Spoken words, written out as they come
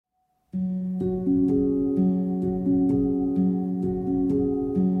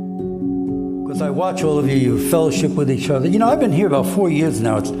as I watch all of you fellowship with each other, I've been here about 4 years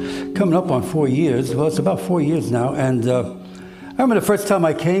now. It's coming up on 4 years. Well, it's about 4 years now. And I remember the first time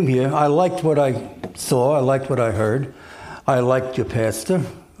I came here, I liked what I saw. I liked what I heard. I liked your pastor.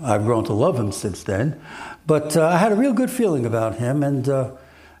 I've grown to love him since then. But I had a real good feeling about him. And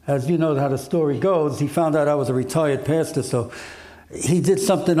as you know how the story goes, he found out I was a retired pastor. So he did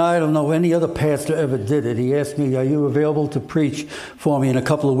something I don't know any other pastor ever did it. He asked me, "Are you available to preach for me in a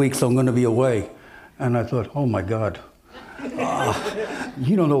couple of weeks? I'm going to be away." And I thought, oh my God,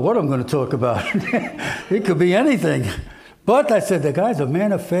 you don't know what I'm going to talk about. It could be anything. But I said, the guy's a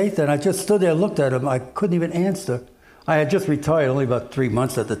man of faith. And I just stood there and looked at him. I couldn't even answer. I had just retired, only about 3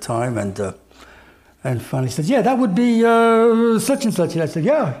 months at the time. And finally he said, "Yeah, that would be such and such." And I said,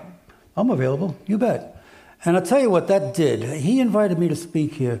 "Yeah, I'm available. You bet." And I'll tell you what that did. He invited me to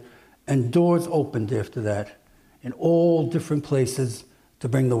speak here, and doors opened after that in all different places to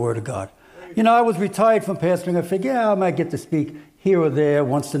bring the Word of God. I was retired from pastoring. I figured, I might get to speak here or there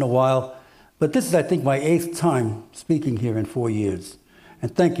once in a while. But this is, I think, my 8th time speaking here in 4 years.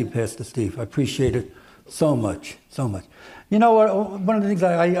 And thank you, Pastor Steve. I appreciate it so much, so much. One of the things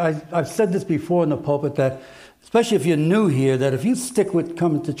I've said this before in the pulpit, that especially if you're new here, that if you stick with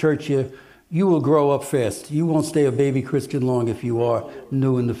coming to church here, you will grow up fast. You won't stay a baby Christian long if you are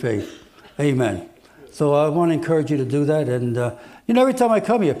new in the faith. Amen. So I want to encourage you to do that. And, every time I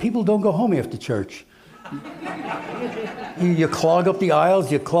come here, people don't go home after church. You clog up the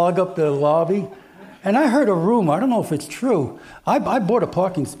aisles, you clog up the lobby. And I heard a rumor, I don't know if it's true. I bought a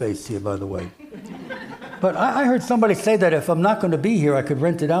parking space here, by the way. But I heard somebody say that if I'm not going to be here, I could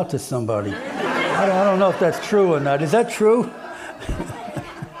rent it out to somebody. I don't know if that's true or not. Is that true?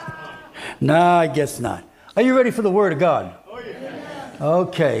 No, I guess not. Are you ready for the Word of God? Oh, yeah.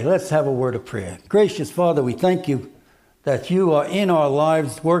 Okay, let's have a word of prayer. Gracious Father, we thank you that you are in our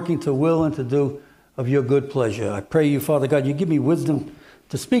lives working to will and to do of your good pleasure. I pray you, Father God, you give me wisdom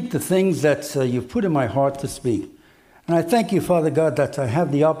to speak the things that you've put in my heart to speak. And I thank you, Father God, that I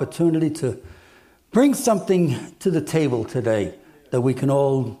have the opportunity to bring something to the table today that we can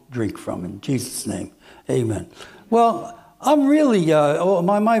all drink from. In Jesus' name, amen. Well, I'm really,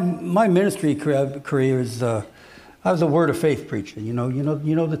 my ministry career is, I was a word of faith preacher. You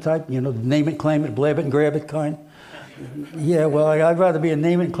know the type, name it, claim it, blab it and grab it kind. Yeah, well, I'd rather be a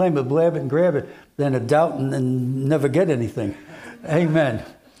name it, claim it, blab it and grab it than a doubt and never get anything. Amen.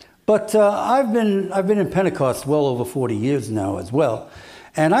 But I've been in Pentecost well over 40 years now as well.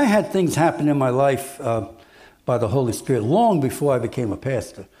 And I had things happen in my life by the Holy Spirit long before I became a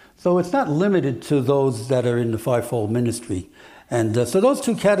pastor. So it's not limited to those that are in the fivefold ministry. And so those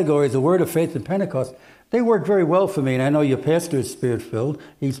two categories, the word of faith and Pentecost, they work very well for me. And I know your pastor is spirit-filled.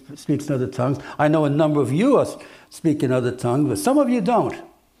 He speaks in other tongues. I know a number of you speak in other tongues, but some of you don't.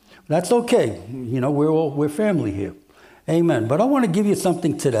 That's okay. We're family here. Amen. But I want to give you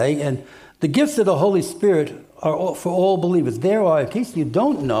something today. And the gifts of the Holy Spirit are for all believers. There are, in case you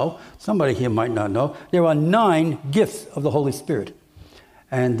don't know, somebody here might not know, there are 9 gifts of the Holy Spirit.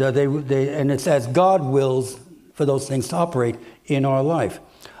 And and it's as God wills for those things to operate in our life.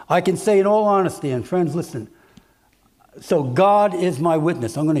 I can say in all honesty, and friends, listen, so God is my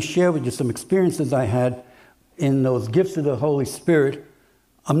witness. I'm going to share with you some experiences I had in those gifts of the Holy Spirit.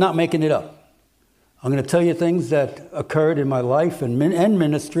 I'm not making it up. I'm going to tell you things that occurred in my life and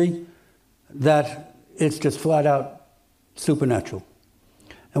ministry that it's just flat out supernatural.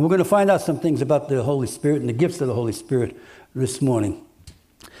 And we're going to find out some things about the Holy Spirit and the gifts of the Holy Spirit this morning.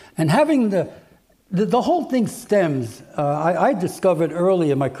 And having the whole thing stems, I discovered early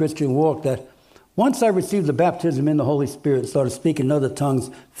in my Christian walk that once I received the baptism in the Holy Spirit and started speaking in other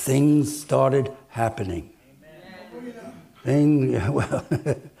tongues, things started happening. Well,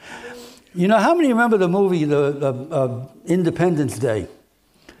 how many remember the movie, the Independence Day?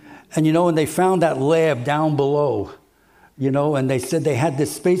 And when they found that lab down below, and they said they had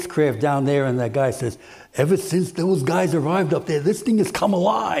this spacecraft down there, and that guy says, ever since those guys arrived up there, this thing has come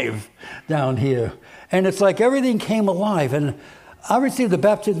alive down here. And it's like everything came alive. And I received the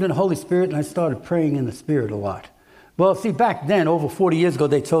baptism in the Holy Spirit, and I started praying in the Spirit a lot. Well, see, back then, over 40 years ago,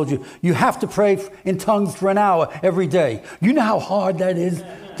 they told you have to pray in tongues for an hour every day. You know how hard that is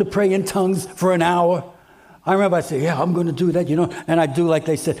to pray in tongues for an hour? I remember I said, yeah, I'm going to do that, and I'd do like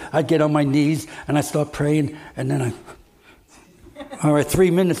they said. I'd get on my knees, and I start praying, and then all right,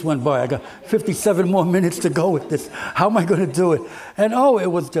 3 minutes went by. I got 57 more minutes to go with this. How am I going to do it? And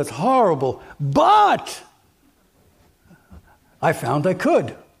it was just horrible. But I found I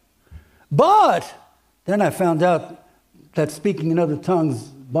could. But then I found out that speaking in other tongues,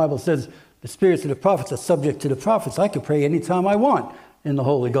 the Bible says the spirits of the prophets are subject to the prophets. I could pray anytime I want in the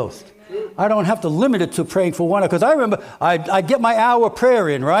Holy Ghost. I don't have to limit it to praying for 1 hour. Because I remember I get my hour prayer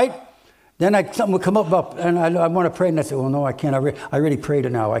in, right? Then something would come up and I want to pray. And I say, well, no, I can't. I already prayed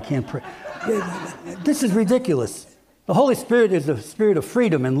an hour. I can't pray. This is ridiculous. The Holy Spirit is the spirit of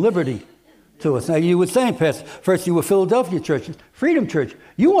freedom and liberty to us. Now, you were saying, Pastor, first you were Philadelphia Church, Freedom Church.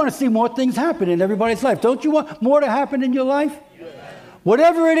 You want to see more things happen in everybody's life. Don't you want more to happen in your life? Yes.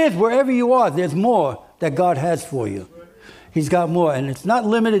 Whatever it is, wherever you are, there's more that God has for you. He's got more. And it's not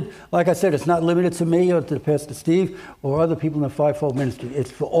limited, like I said, it's not limited to me or to Pastor Steve or other people in the fivefold ministry.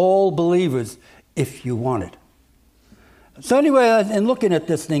 It's for all believers if you want it. So anyway, in looking at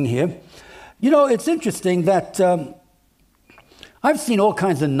this thing here, it's interesting that I've seen all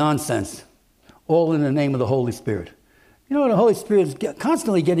kinds of nonsense, all in the name of the Holy Spirit. The Holy Spirit is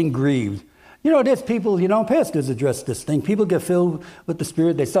constantly getting grieved. There's people, pastors address this thing. People get filled with the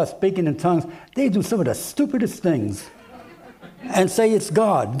Spirit. They start speaking in tongues. They do some of the stupidest things and say it's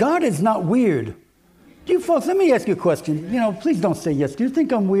God. God is not weird. You folks, let me ask you a question. Please don't say yes. Do you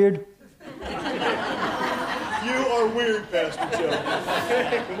think I'm weird? You are weird, Pastor Joe.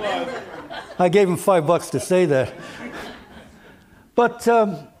 Come on. I gave him $5 to say that. But,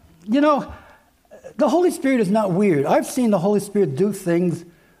 the Holy Spirit is not weird. I've seen the Holy Spirit do things.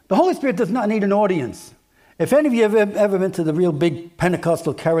 The Holy Spirit does not need an audience. If any of you have ever been to the real big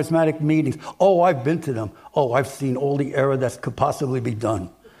Pentecostal charismatic meetings, I've been to them. I've seen all the error that could possibly be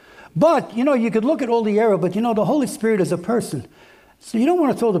done. But, you could look at all the error, but, the Holy Spirit is a person. So you don't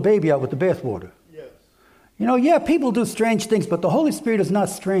want to throw the baby out with the bathwater. Yes. People do strange things, but the Holy Spirit is not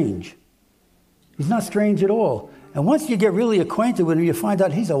strange. He's not strange at all. And once you get really acquainted with him, you find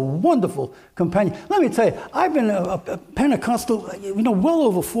out he's a wonderful companion. Let me tell you, I've been a Pentecostal, well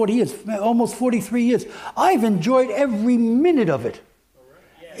over 40 years, almost 43 years. I've enjoyed every minute of it.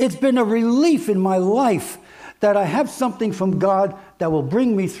 It's been a relief in my life that I have something from God that will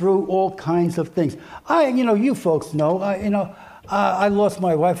bring me through all kinds of things. You folks know, I lost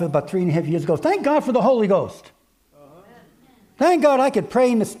my wife about 3.5 years ago. Thank God for the Holy Ghost. Thank God I could pray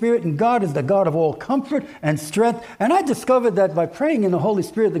in the Spirit, and God is the God of all comfort and strength. And I discovered that by praying in the Holy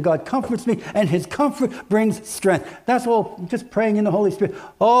Spirit, that God comforts me, and his comfort brings strength. That's all, just praying in the Holy Spirit.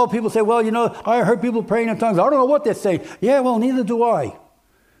 People say, well, I heard people praying in tongues. I don't know what they're saying. Yeah, well, neither do I.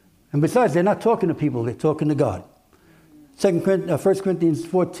 And besides, they're not talking to people. They're talking to God. 1 Corinthians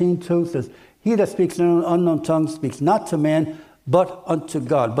 14:2 says, he that speaks in an unknown tongue speaks not to man, but unto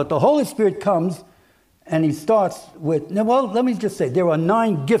God. But the Holy Spirit comes, and he starts with, let me just say, there are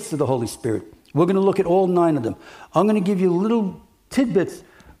 9 gifts of the Holy Spirit. We're going to look at all 9 of them. I'm going to give you little tidbits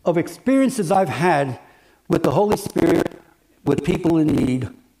of experiences I've had with the Holy Spirit, with people in need.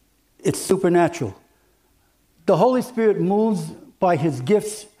 It's supernatural. The Holy Spirit moves by his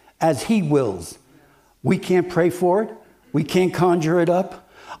gifts as he wills. We can't pray for it. We can't conjure it up.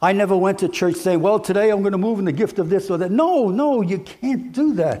 I never went to church saying, today I'm going to move in the gift of this or that. No, you can't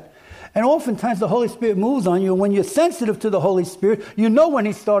do that. And oftentimes the Holy Spirit moves on you. And when you're sensitive to the Holy Spirit, you know when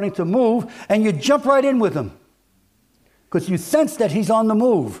he's starting to move, and you jump right in with him because you sense that he's on the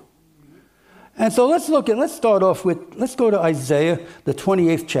move. And so let's go to Isaiah, the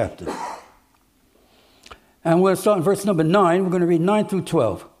 28th chapter. And we're going to start in verse number 9. We're going to read 9 through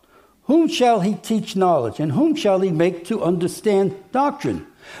 12. Whom shall he teach knowledge, and whom shall he make to understand doctrine?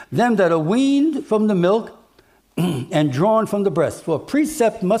 Them that are weaned from the milk and drawn from the breast. For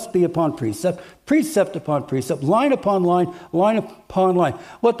precept must be upon precept, precept upon precept, line upon line, line upon line.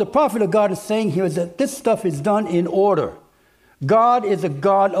 What the prophet of God is saying here is that this stuff is done in order. God is a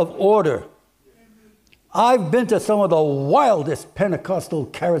God of order. I've been to some of the wildest Pentecostal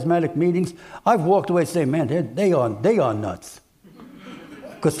charismatic meetings. I've walked away saying, man, they are nuts.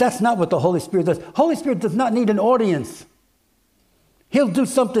 Because that's not what the Holy Spirit does. Holy Spirit does not need an audience. He'll do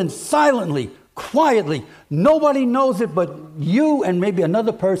something silently, quietly. Nobody knows it but you and maybe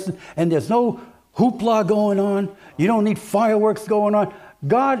another person, and there's no hoopla going on. You don't need fireworks going on.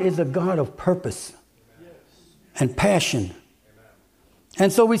 God is a God of purpose and passion.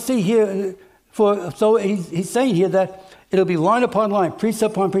 And so we see here, he's saying here that it'll be line upon line,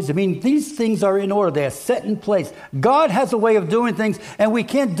 precept upon precept. I mean, these things are in order. They are set in place. God has a way of doing things, and we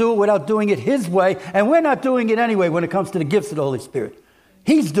can't do it without doing it his way. And we're not doing it anyway when it comes to the gifts of the Holy Spirit.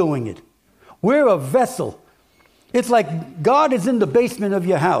 He's doing it. We're a vessel. It's like God is in the basement of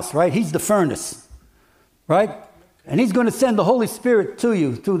your house, right? He's the furnace, right? And he's going to send the Holy Spirit to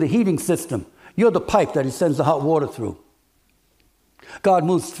you through the heating system. You're the pipe that he sends the hot water through. God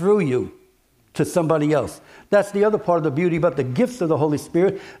moves through you to somebody else. That's the other part of the beauty about the gifts of the Holy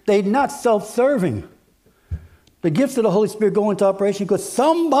Spirit. They're not self-serving. The gifts of the Holy Spirit go into operation because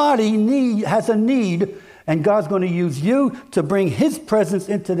somebody has a need, And God's going to use you to bring his presence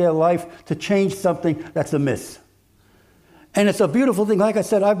into their life to change something that's amiss. And it's a beautiful thing. Like I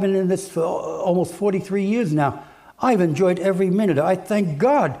said, I've been in this for almost 43 years now. I've enjoyed every minute. I thank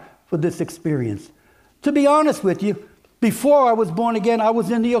God for this experience. To be honest with you, before I was born again, I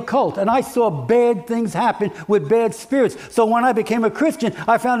was in the occult, and I saw bad things happen with bad spirits. So when I became a Christian,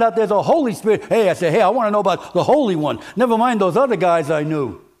 I found out there's a Holy Spirit. I said, I want to know about the Holy One. Never mind those other guys I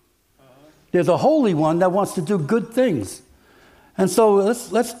knew. There's a Holy One that wants to do good things. And so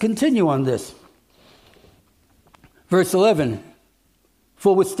let's continue on this. Verse 11,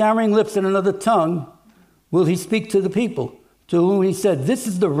 for with stammering lips and another tongue will he speak to the people, to whom he said, this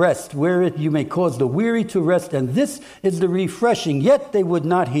is the rest wherein you may cause the weary to rest, and this is the refreshing, yet they would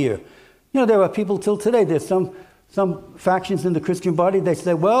not hear. There are people till today, there's some factions in the Christian body, they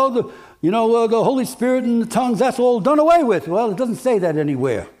say, well, the Holy Spirit and the tongues, that's all done away with. Well, it doesn't say that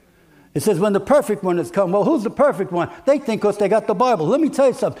anywhere. It says when the perfect one has come. Well, who's the perfect one? They think because they got the Bible. Let me tell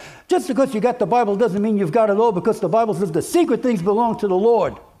you something. Just because you got the Bible doesn't mean you've got it all, because the Bible says the secret things belong to the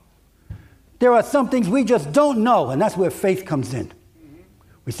Lord. There are some things we just don't know, and that's where faith comes in.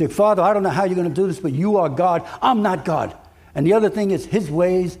 We say, Father, I don't know how you're going to do this, but you are God. I'm not God. And the other thing is his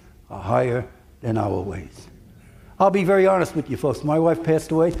ways are higher than our ways. I'll be very honest with you, folks. My wife passed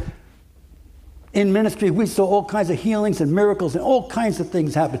away. In ministry, we saw all kinds of healings and miracles and all kinds of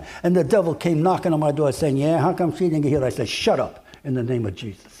things happen. And the devil came knocking on my door saying, how come she didn't get healed? I said, shut up in the name of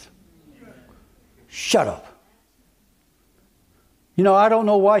Jesus. Shut up. I don't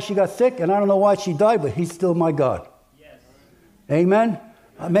know why she got sick and I don't know why she died, but he's still my God. Yes. Amen?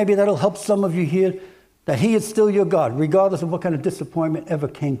 Maybe that'll help some of you here, that he is still your God, regardless of what kind of disappointment ever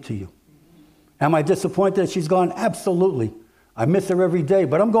came to you. Am I disappointed that she's gone? Absolutely. I miss her every day,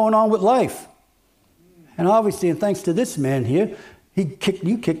 but I'm going on with life. And obviously, and thanks to this man here, you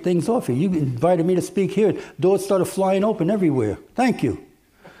kicked things off here. You invited me to speak here. Doors started flying open everywhere. Thank you.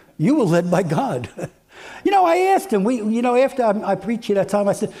 You were led by God. I asked him, after I preached here that time,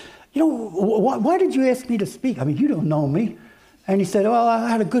 I said, why did you ask me to speak? I mean, you don't know me. And he said, well, I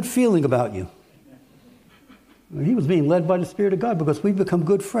had a good feeling about you. He was being led by the Spirit of God, because we've become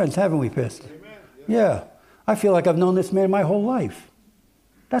good friends, haven't we, Pastor? Amen. Yeah. I feel like I've known this man my whole life.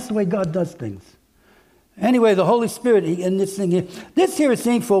 That's the way God does things. Anyway, the Holy Spirit, in this thing here, this here is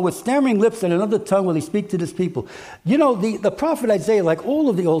saying, for with stammering lips and another tongue will he speak to his people. The prophet Isaiah, like all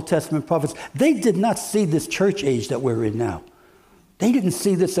of the Old Testament prophets, they did not see this church age that we're in now. They didn't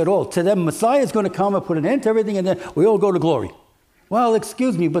see this at all. To them, Messiah is going to come and put an end to everything, and then we all go to glory. Well,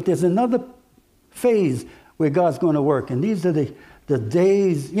 excuse me, but there's another phase where God's going to work, and these are the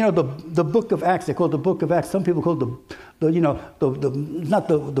days, the book of Acts. They call it the book of Acts. Some people call it not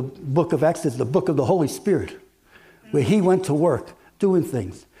the book of Acts, it's the book of the Holy Spirit, where he went to work doing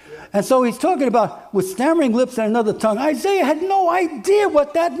things. And so he's talking about with stammering lips and another tongue. Isaiah had no idea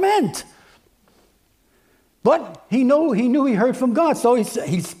what that meant. But he knew he heard from God. So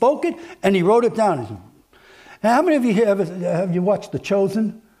he spoke it and he wrote it down. Now, how many of you here have you watched The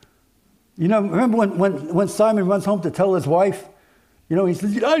Chosen? Remember when Simon runs home to tell his wife, he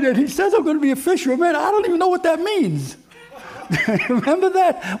says, I'm going to be a fisherman. I don't even know what that means. Remember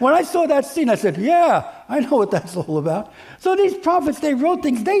that? When I saw that scene, I said, yeah, I know what that's all about. So these prophets, they wrote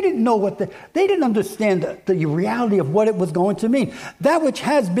things. They didn't know they didn't understand the reality of what it was going to mean. That which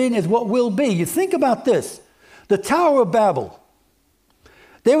has been is what will be. You think about this. The Tower of Babel.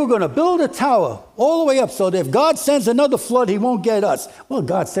 They were going to build a tower all the way up so that if God sends another flood, he won't get us. Well,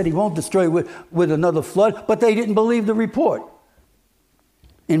 God said he won't destroy with another flood, but they didn't believe the report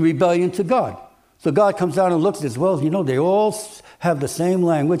in rebellion to God. So God comes down and looks and says, well, they all have the same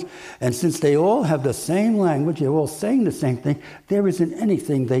language. And since they all have the same language, they're all saying the same thing, there isn't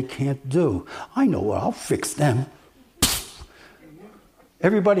anything they can't do. I know, I'll fix them.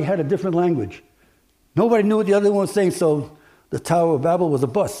 Everybody had a different language. Nobody knew what the other one was saying, so the Tower of Babel was a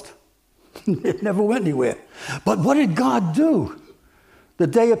bust. It never went anywhere. But what did God do? The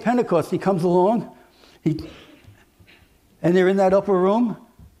day of Pentecost, he comes along, and they're in that upper room,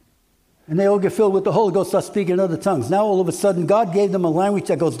 and they all get filled with the Holy Ghost, start speaking in other tongues. Now, all of a sudden, God gave them a language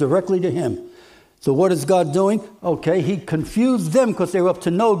that goes directly to him. So what is God doing? Okay, he confused them because they were up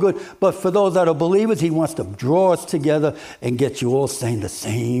to no good. But for those that are believers, he wants to draw us together and get you all saying the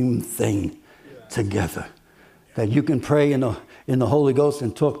same thing together. That you can pray in the Holy Ghost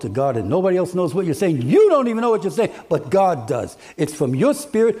and talk to God, and nobody else knows what you're saying. You don't even know what you're saying, but God does. It's from your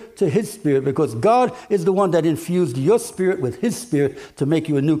spirit to his spirit, because God is the one that infused your spirit with his spirit to make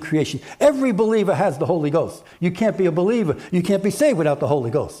you a new creation. Every believer has the Holy Ghost. You can't be a believer. You can't be saved without the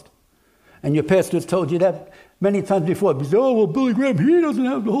Holy Ghost. And your pastor has told you that many times before. You say, oh, well, Billy Graham, he doesn't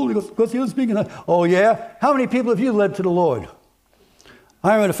have the Holy Ghost because he doesn't speak in tongues. Oh, yeah? How many people have you led to the Lord?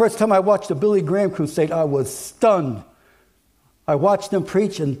 I remember the first time I watched the Billy Graham crusade, I was stunned. I watched them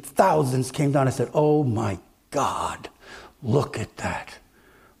preach, and thousands came down. I said, oh, my God, look at that.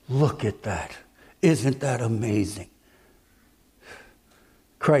 Look at that. Isn't that amazing?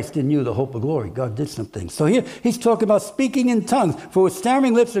 Christ in you, the hope of glory. God did something. So here he's talking about speaking in tongues. For with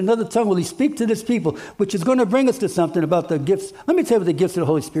stammering lips and another tongue will he speak to this people, which is going to bring us to something about the gifts. Let me tell you what the gifts of the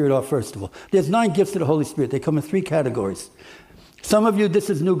Holy Spirit are, first of all. There's 9 gifts of the Holy Spirit. They come in 3 categories. Some of you, this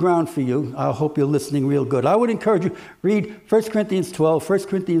is new ground for you. I hope you're listening real good. I would encourage you, read 1 Corinthians 12, 1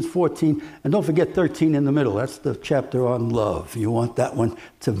 Corinthians 14, and don't forget 13 in the middle. That's the chapter on love. You want that one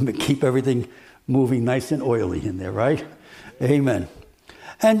to keep everything moving nice and oily in there, right? Amen.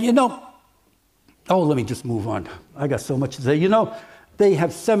 And let me just move on. I got so much to say. They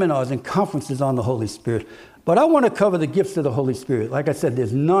have seminars and conferences on the Holy Spirit. But I want to cover the gifts of the Holy Spirit. Like I said,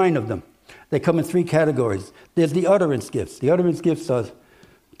 there's 9 of them. They come in 3 categories. There's the utterance gifts. The utterance gifts are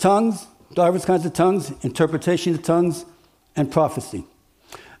tongues, diverse kinds of tongues, interpretation of tongues, and prophecy.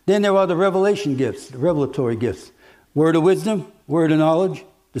 Then there are the revelation gifts, the revelatory gifts. Word of wisdom, word of knowledge,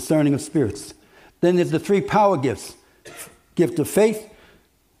 discerning of spirits. Then there's the 3 power gifts. Gift of faith,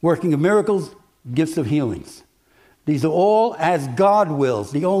 working of miracles, gifts of healings. These are all as God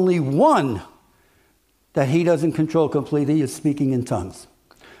wills. The only one that he doesn't control completely is speaking in tongues.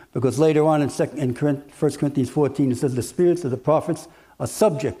 Because later on in 1 Corinthians 14, it says the spirits of the prophets are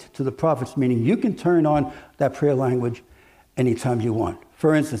subject to the prophets, meaning you can turn on that prayer language anytime you want.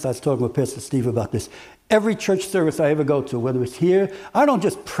 For instance, I was talking with Pastor Steve about this. Every church service I ever go to, whether it's here, I don't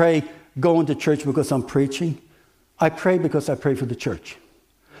just pray going to church because I'm preaching. I pray because I pray for the church.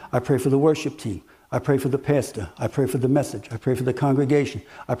 I pray for the worship team. I pray for the pastor. I pray for the message. I pray for the congregation.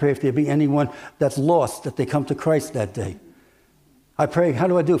 I pray if there be anyone that's lost, that they come to Christ that day. I pray, how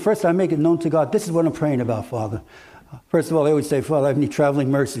do I do? First, I make it known to God. This is what I'm praying about, Father. First of all, I always say, Father, I need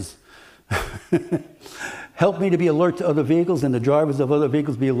traveling mercies. Help me to be alert to other vehicles, and the drivers of other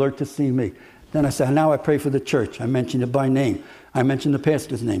vehicles be alert to see me. Then I say, now I pray for the church. I mention it by name. I mention the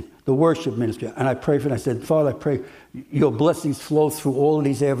pastor's name, the worship ministry. And I pray for it. I said, Father, I pray your blessings flow through all of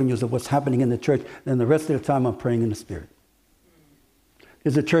these avenues of what's happening in the church. And the rest of the time, I'm praying in the Spirit.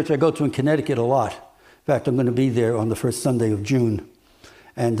 There's a church I go to in Connecticut a lot. In fact, I'm going to be there on the first Sunday of June.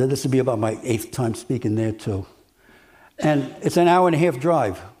 And this will be about my 8th time speaking there, too. And it's an hour-and-a-half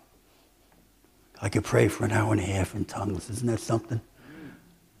drive. I could pray for an hour and a half in tongues. Isn't that something?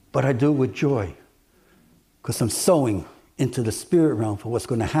 But I do it with joy because I'm sowing into the spirit realm for what's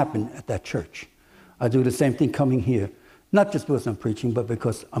going to happen at that church. I do the same thing coming here, not just because I'm preaching, but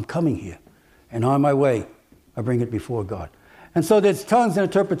because I'm coming here. And on my way, I bring it before God. And so there's tongues and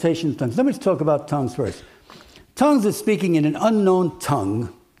interpretation of tongues. Let me talk about tongues first. Tongues is speaking in an unknown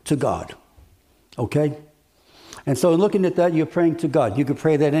tongue to God. Okay? And so looking at that, you're praying to God. You can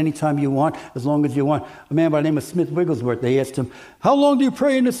pray that anytime you want, as long as you want. A man by the name of Smith Wigglesworth, they asked him, how long do you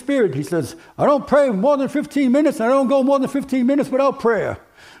pray in the Spirit? He says, I don't pray more than 15 minutes. And I don't go more than 15 minutes without prayer.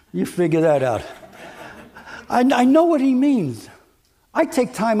 You figure that out. I know what he means. I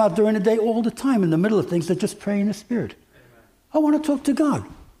take time out during the day all the time in the middle of things to just pray in the Spirit. I want to talk to God.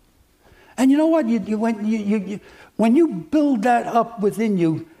 And you know what? When you build that up within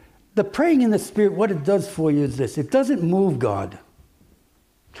you, the praying in the Spirit, what it does for you is this. It doesn't move God.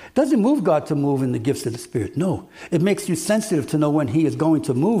 It doesn't move God to move in the gifts of the Spirit. No. It makes you sensitive to know when he is going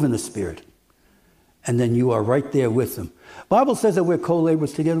to move in the Spirit. And then you are right there with him. The Bible says that we're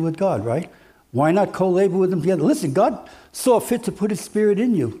co-laborers together with God, right? Why not co-labor with him together? Listen, God saw fit to put his Spirit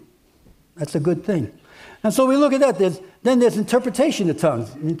in you. That's a good thing. And so we look at that. Then there's interpretation of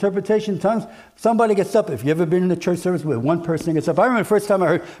tongues. In interpretation of tongues, somebody gets up. If you've ever been in a church service where one person gets up. I remember the first time I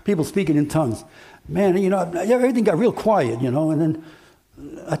heard people speaking in tongues. Man, everything got real quiet, and then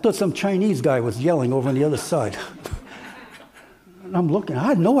I thought some Chinese guy was yelling over on the other side. And I'm looking. I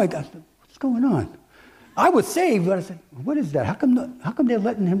had no idea. What's going on? I was saved, but I said, what is that? How come they're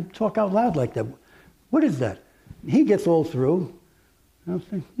letting him talk out loud like that? What is that? He gets all through. And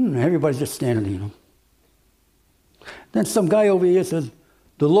I'm saying, everybody's just standing there, Then some guy over here says,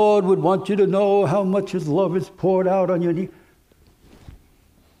 the Lord would want you to know how much his love is poured out on you.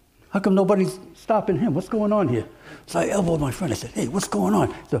 How come nobody's stopping him? What's going on here? So I elbowed my friend. I said, hey, what's going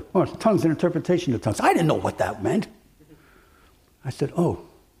on? He said, tongues and interpretation of tongues. I didn't know what that meant. I said, oh,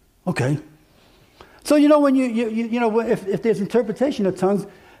 okay. So, when if there's interpretation of tongues,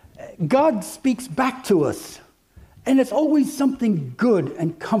 God speaks back to us. And it's always something good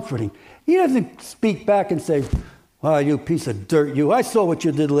and comforting. He doesn't speak back and say, you piece of dirt, you. I saw what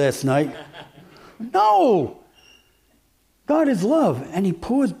you did last night. No. God is love, and he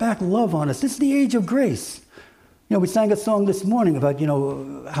pours back love on us. This is the age of grace. You know, we sang a song this morning about,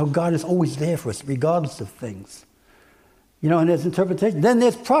 how God is always there for us, regardless of things. And there's interpretation. Then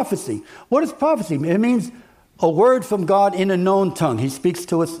there's prophecy. What is prophecy? It means a word from God in a known tongue. He speaks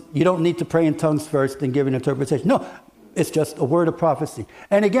to us. You don't need to pray in tongues first and give an interpretation. No, it's just a word of prophecy.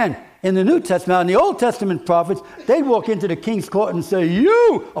 And again, in the New Testament, in the Old Testament prophets, they'd walk into the king's court and say,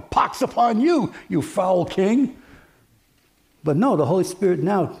 a pox upon you, you foul king. But no, the Holy Spirit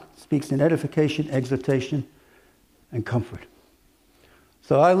now speaks in edification, exhortation, and comfort.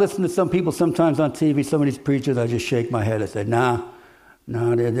 So I listen to some people sometimes on TV, some of these preachers, I just shake my head. I say, nah,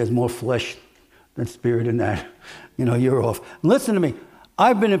 there's more flesh than spirit in that. You're off. Listen to me.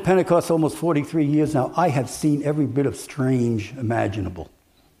 I've been in Pentecost almost 43 years now. I have seen every bit of strange imaginable.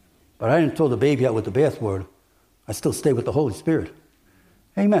 But I didn't throw the baby out with the bathwater. I still stay with the Holy Spirit.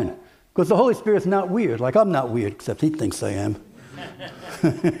 Amen. Because the Holy Spirit's not weird. Like I'm not weird, except he thinks I am.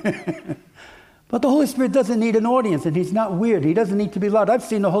 But the Holy Spirit doesn't need an audience, and he's not weird. He doesn't need to be loud. I've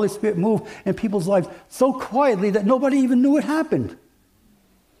seen the Holy Spirit move in people's lives so quietly that nobody even knew it happened.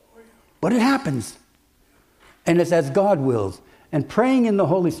 But it happens. And it's as God wills. And praying in the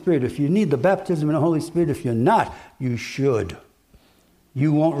Holy Spirit, if you need the baptism in the Holy Spirit, if you're not, you should.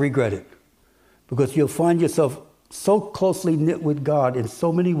 You won't regret it. Because you'll find yourself so closely knit with God in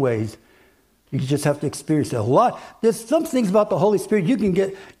so many ways. You just have to experience it a lot. There's some things about the Holy Spirit you can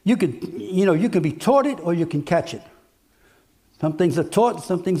be taught it or you can catch it. Some things are taught,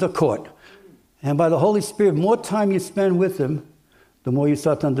 some things are caught. And by the Holy Spirit, more time you spend with him, the more you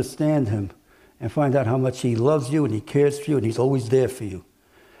start to understand him and find out how much he loves you and he cares for you and he's always there for you.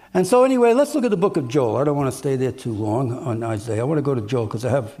 And so anyway, let's look at the book of Joel. I don't want to stay there too long on Isaiah. I want to go to Joel because I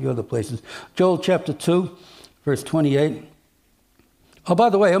have a few other places. Joel chapter 2, verse 28. Oh,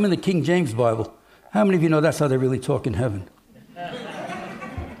 by the way, I'm in the King James Bible. How many of you know that's how they really talk in heaven?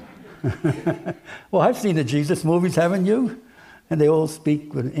 Well, I've seen the Jesus movies, haven't you? And they all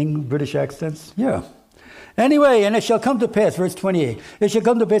speak with British accents. Yeah. Anyway, and it shall come to pass, verse 28, it shall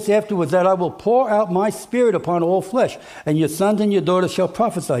come to pass afterwards that I will pour out my spirit upon all flesh, and your sons and your daughters shall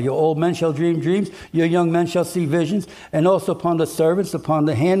prophesy. Your old men shall dream dreams, your young men shall see visions, and also upon the servants, upon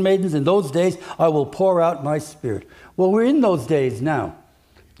the handmaidens. In those days I will pour out my spirit. Well, we're in those days now.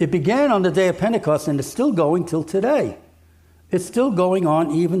 It began on the day of Pentecost, and it's still going till today. It's still going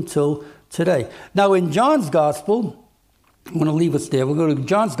on even till today. Now, in John's Gospel, I'm going to leave us there. We'll go to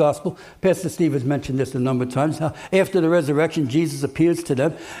John's Gospel. Pastor Steve has mentioned this a number of times. How after the resurrection, Jesus appears to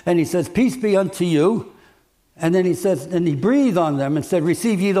them, and he says, peace be unto you. And then he says, and he breathed on them and said,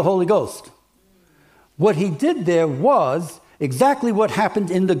 receive ye the Holy Ghost. What he did there was exactly what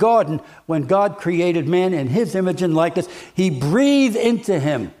happened in the garden when God created man in his image and likeness. He breathed into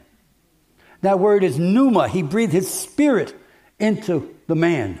him. That word is pneuma. He breathed his spirit into the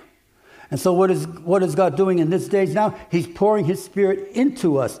man. And so what is God doing in these days now? He's pouring his spirit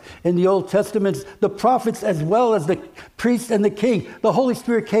into us. In the Old Testament, the prophets as well as the priest and the king, the Holy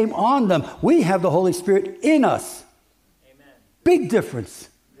Spirit came on them. We have the Holy Spirit in us. Amen. Big difference.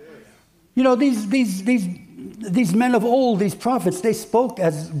 You know, these men of old, these prophets, they spoke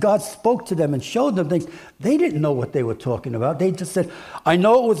as God spoke to them and showed them things. They didn't know what they were talking about. They just said, I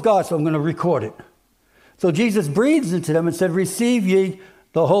know it was God, so I'm going to record it. So Jesus breathes into them and said, receive ye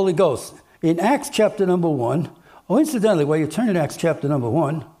the Holy Ghost. In Acts chapter number 1, incidentally, while you're turning to Acts chapter number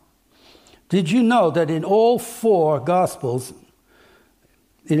 1, did you know that in all four Gospels,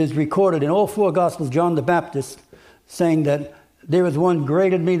 it is recorded in all four Gospels, John the Baptist saying that there is one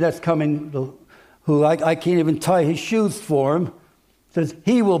greater than me that's coming, who I can't even tie his shoes for him, says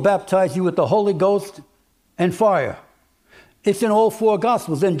he will baptize you with the Holy Ghost and fire. It's in all four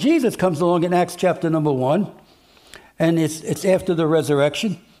Gospels. Then Jesus comes along in Acts chapter number 1, and it's after the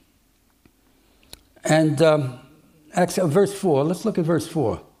resurrection. And verse 4, let's look at verse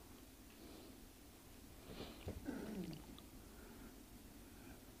 4.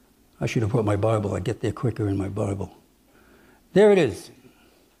 I should have brought my Bible. I get there quicker in my Bible. There it is.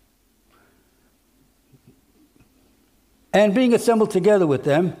 And being assembled together with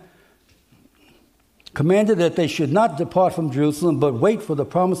them, commanded that they should not depart from Jerusalem, but wait for the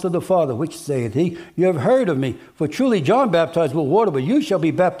promise of the Father, which saith he, you have heard of me. For truly John baptized with water, but you shall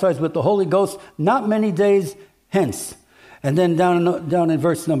be baptized with the Holy Ghost not many days hence. And then down in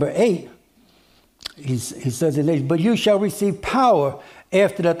verse number 8, he says, but you shall receive power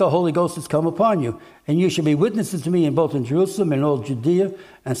after that the Holy Ghost has come upon you. And you shall be witnesses to me both in Jerusalem and all Judea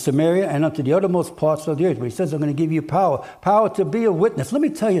and Samaria and unto the uttermost parts of the earth. But he says, I'm going to give you power to be a witness. Let me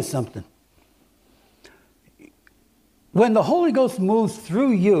tell you something. When the Holy Ghost moves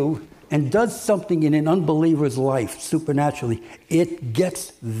through you, and does something in an unbeliever's life supernaturally, it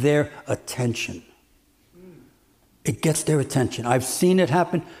gets their attention. It gets their attention. I've seen it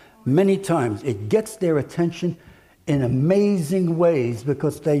happen many times. It gets their attention in amazing ways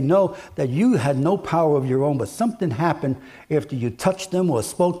because they know that you had no power of your own, but something happened after you touched them or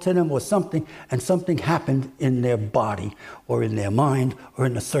spoke to them or something, and something happened in their body or in their mind or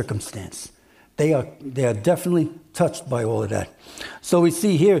in the circumstance. They are definitely touched by all of that. So we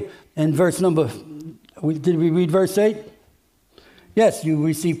see here in verse number, did we read verse 8? Yes, you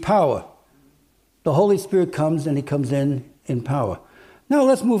receive power. The Holy Spirit comes and he comes in power. Now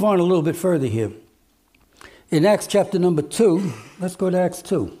let's move on a little bit further here. In Acts chapter number 2, let's go to Acts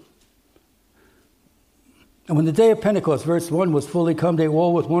 2. And when the day of Pentecost, verse 1, was fully come, they were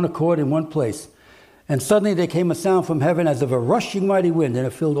all with one accord in one place. And suddenly there came a sound from heaven as of a rushing mighty wind, and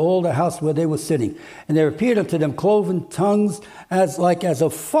it filled all the house where they were sitting. And there appeared unto them cloven tongues as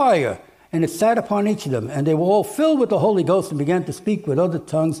of fire, and it sat upon each of them. And they were all filled with the Holy Ghost and began to speak with other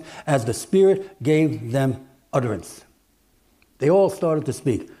tongues as the Spirit gave them utterance. They all started to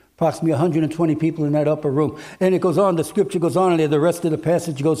speak. Approximately 120 people in that upper room. And it goes on, the scripture goes on, and the rest of the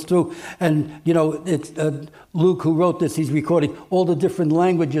passage goes through. And, you know, it's Luke who wrote this, he's recording all the different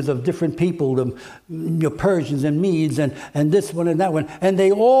languages of different people, the Persians and Medes and this one and that one. And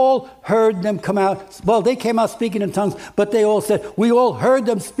they all heard them come out. Well, they came out speaking in tongues, but they all said, we all heard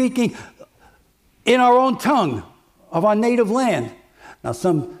them speaking in our own tongue of our native land. Now,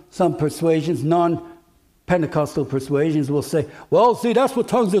 some persuasions, Pentecostal persuasions will say, well, see, that's what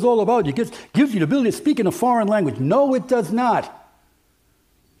tongues is all about. It gives you the ability to speak in a foreign language. No, it does not.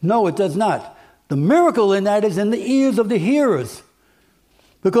 No, it does not. The miracle in that is in the ears of the hearers.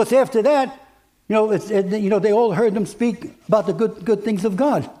 Because after that, they all heard them speak about the good things of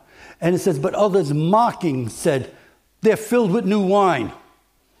God. And it says, but others mocking said, they're filled with new wine. It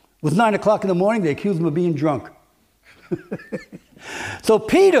was 9 o'clock in the morning. They accused him of being drunk. So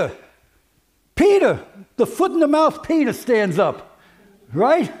Peter, the foot in the mouth Peter stands up,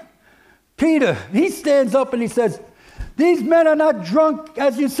 right? Peter, he stands up and he says, these men are not drunk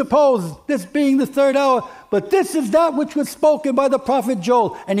as you suppose, this being the third hour, but this is that which was spoken by the prophet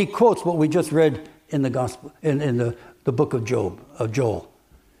Joel. And he quotes what we just read in the gospel, in the book of Joel.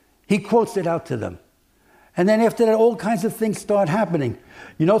 He quotes it out to them. And then after that, all kinds of things start happening.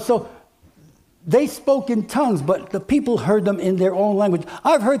 So they spoke in tongues, but the people heard them in their own language.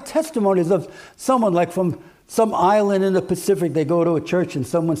 I've heard testimonies of someone like from some island in the Pacific. They go to a church and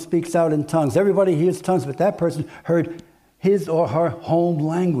someone speaks out in tongues. Everybody hears tongues, but that person heard his or her home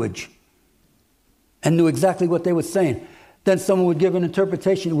language and knew exactly what they were saying. Then someone would give an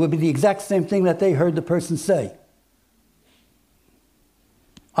interpretation. It would be the exact same thing that they heard the person say.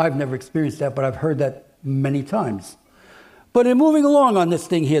 I've never experienced that, but I've heard that many times. But in moving along on this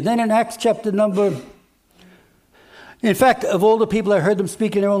thing here, then in Acts chapter number, in fact, of all the people that heard them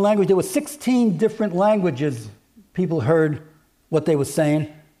speak in their own language, there were 16 different languages people heard what they were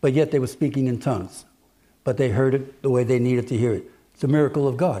saying, but yet they were speaking in tongues. But they heard it the way they needed to hear it. It's a miracle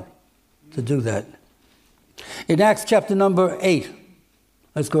of God to do that. In Acts chapter number 8,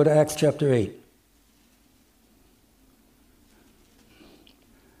 let's go to Acts chapter 8.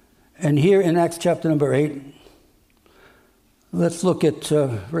 And here in Acts chapter number 8, let's look at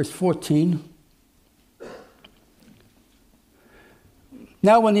verse 14.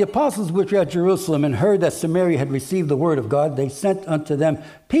 Now when the apostles which were at Jerusalem and heard that Samaria had received the word of God, they sent unto them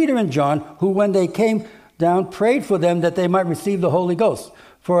Peter and John, who when they came down prayed for them that they might receive the Holy Ghost.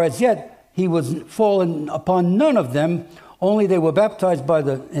 For as yet he was fallen upon none of them, only they were baptized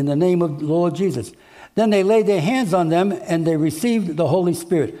in the name of the Lord Jesus. Then they laid their hands on them and they received the Holy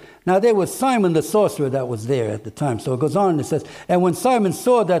Spirit. Now there was Simon the sorcerer that was there at the time. So it goes on and it says, and when Simon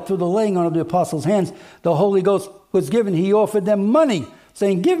saw that through the laying on of the apostles' hands, the Holy Ghost was given, he offered them money,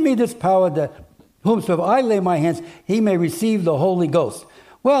 saying, give me this power that whomsoever I lay my hands, he may receive the Holy Ghost.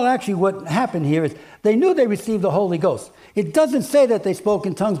 Well, actually what happened here is they knew they received the Holy Ghost. It doesn't say that they spoke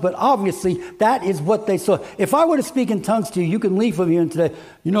in tongues, but obviously that is what they saw. If I were to speak in tongues to you, you can leave from here and today,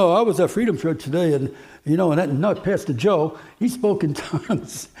 I was at Freedom Church today and not Pastor Joe, he spoke in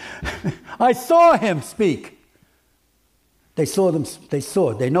tongues. I saw him speak. They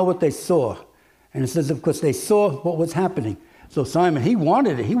know what they saw. And it says, of course, they saw what was happening. So Simon, he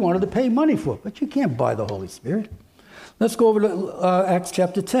wanted it. He wanted to pay money for it. But you can't buy the Holy Spirit. Let's go over to Acts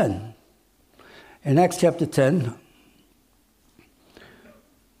chapter 10. In Acts chapter 10,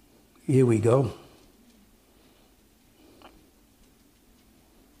 here we go.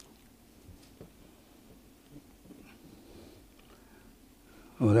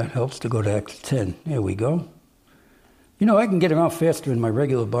 Oh, that helps to go to Acts 10. Here we go. You know, I can get around faster in my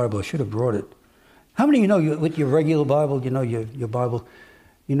regular Bible. I should have brought it. How many of you know with your regular Bible, you know, your Bible,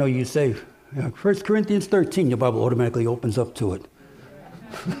 you know, you say, 1 Corinthians 13, your Bible automatically opens up to it.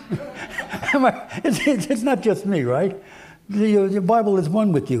 It's not just me, right? Your Bible is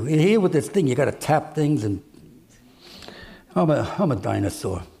one with you. Here with this thing, you got to tap things, and I'm a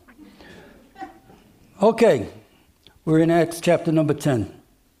dinosaur. Okay, we're in Acts chapter number 10.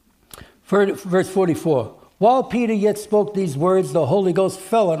 Verse 44. While Peter yet spoke these words, the Holy Ghost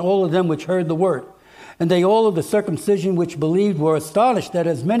fell on all of them which heard the word. And they all of the circumcision which believed were astonished that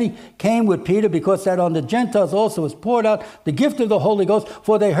as many came with Peter, because that on the Gentiles also was poured out the gift of the Holy Ghost,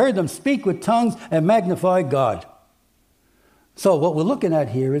 for they heard them speak with tongues and magnify God. So what we're looking at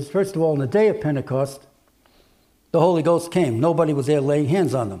here is, first of all, on the day of Pentecost, the Holy Ghost came. Nobody was there laying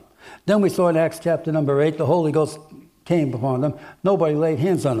hands on them. Then we saw in Acts chapter number 8, the Holy Ghost came upon them. Nobody laid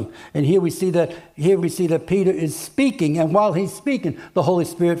hands on them. And here we see that Peter is speaking, and while he's speaking, the Holy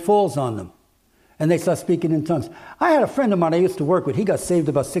Spirit falls on them. And they start speaking in tongues. I had a friend of mine I used to work with. He got saved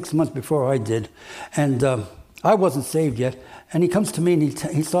about 6 months before I did. And I wasn't saved yet. And he comes to me and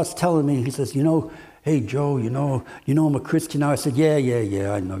he starts telling me, he says, you know, hey, Joe, you know I'm a Christian now. I said,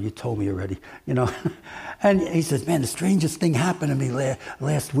 yeah, I know. You told me already, you know. And he says, man, the strangest thing happened to me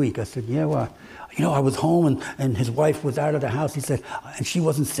last week. I said, yeah, well, you know, I was home and his wife was out of the house. He said, and she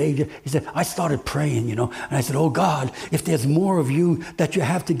wasn't saved yet. He said, I started praying, you know. And I said, oh, God, if there's more of you that you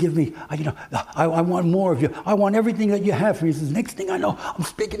have to give me, I want more of you. I want everything that you have for me. He says, next thing I know, I'm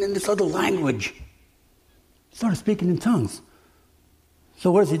speaking in this other language. He started speaking in tongues.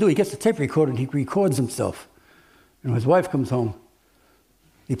 So what does he do? He gets the tape recorder and he records himself. And when his wife comes home,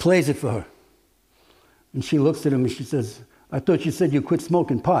 he plays it for her. And she looks at him and she says, I thought you said you quit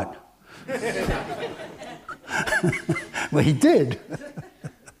smoking pot. Well, he did.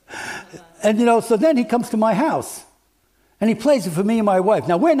 And, you know, so then he comes to my house. And he plays it for me and my wife.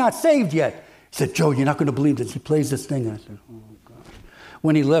 Now, we're not saved yet. He said, Joe, you're not going to believe this. He plays this thing. And I said, oh, gosh.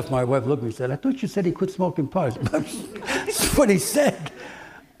 When he left, my wife looked at me and said, I thought you said he quit smoking pot. That's what he said.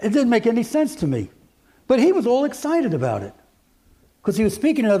 It didn't make any sense to me. But he was all excited about it. Because he was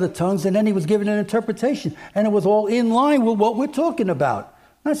speaking in other tongues, and then he was giving an interpretation. And it was all in line with what we're talking about.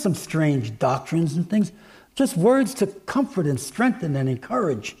 Not some strange doctrines and things. Just words to comfort and strengthen and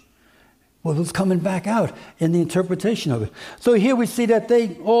encourage what was coming back out in the interpretation of it. So here we see that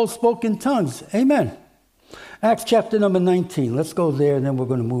they all spoke in tongues. Amen. Acts chapter number 19. Let's go there, and then we're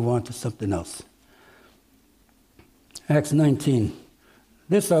going to move on to something else. Acts 19.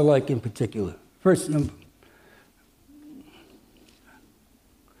 This I like in particular. Verse number.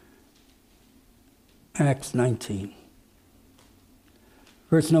 Acts 19.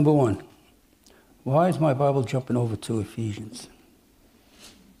 Verse number 1. Why is my Bible jumping over to Ephesians?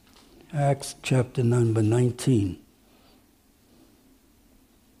 Acts chapter number 19.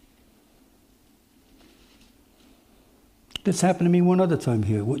 This happened to me one other time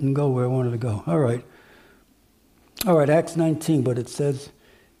here. It wouldn't go where I wanted to go. All right, Acts 19, but it says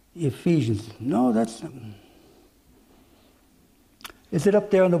Ephesians. No, that's... Is it up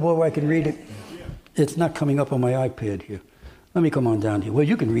there on the board where I can read it? It's not coming up on my iPad here. Let me come on down here. Well,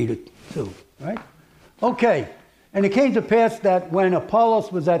 you can read it too, right? Okay. And it came to pass that when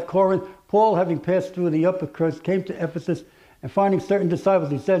Apollos was at Corinth, Paul, having passed through the upper coast, came to Ephesus, and finding certain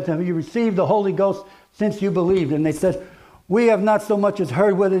disciples, he said to them, you received the Holy Ghost since you believed. And they said, we have not so much as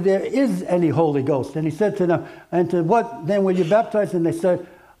heard whether there is any Holy Ghost. And he said to them, and to what then were you baptized? And they said,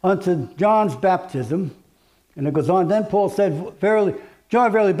 unto John's baptism. And it goes on. Then Paul said, verily,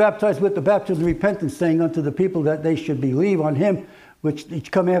 John verily baptized with the baptism of repentance, saying unto the people that they should believe on him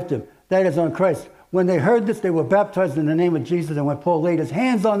which come after him, that is on Christ. When they heard this, they were baptized in the name of Jesus. And when Paul laid his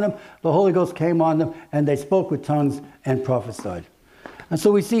hands on them, the Holy Ghost came on them, and they spoke with tongues and prophesied. And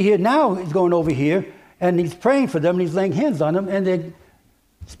so we see here now he's going over here, and he's praying for them, and he's laying hands on them, and they're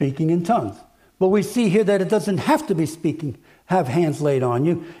speaking in tongues. But we see here that it doesn't have to be speaking, have hands laid on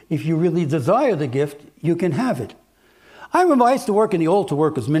you. If you really desire the gift, you can have it. I remember I used to work in the altar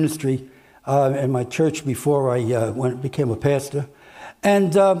workers ministry in my church before I became a pastor.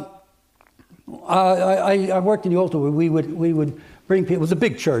 And I worked in the altar where we would bring people. It was a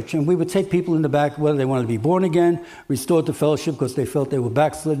big church, and we would take people in the back, whether they wanted to be born again, restored to fellowship because they felt they were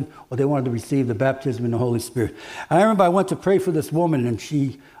backslidden, or they wanted to receive the baptism in the Holy Spirit. And I remember I went to pray for this woman, and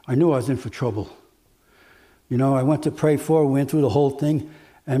I knew I was in for trouble. You know, I went to pray for her, we went through the whole thing,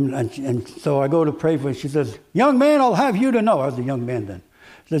 and so I go to pray for her. She says, young man, I'll have you to know. I was a young man then.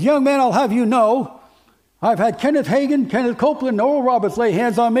 She says, young man, I'll have you know, I've had Kenneth Hagin, Kenneth Copeland, and Oral Roberts lay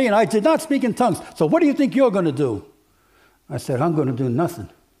hands on me, and I did not speak in tongues. So what do you think you're going to do? I said, I'm going to do nothing.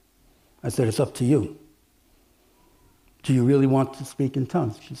 I said, it's up to you. do you really want to speak in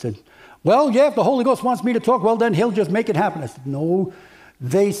tongues? She said, well, yeah, if the Holy Ghost wants me to talk, well, then he'll just make it happen. I said, no,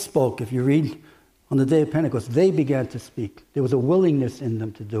 they spoke. If you read on the day of Pentecost, they began to speak. There was a willingness in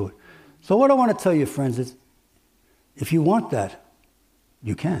them to do it. So what I want to tell you, friends, is if you want that,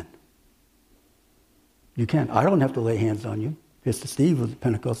 you can. You can. I don't have to lay hands on you. Pastor Steve was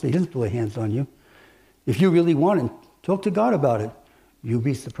Pentecost. He doesn't lay hands on you. If you really want it, talk to God about it. You'll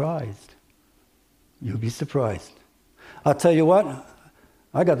be surprised. You'll be surprised. I'll tell you what,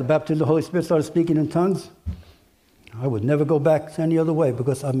 I got the baptism of the Holy Spirit, started speaking in tongues. I would never go back any other way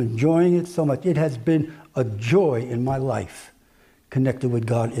because I'm enjoying it so much. It has been a joy in my life connected with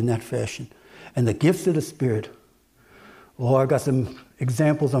God in that fashion. And the gifts of the Spirit, oh, I've got some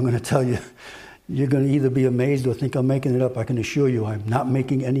examples I'm going to tell you. You're going to either be amazed or think I'm making it up. I can assure you I'm not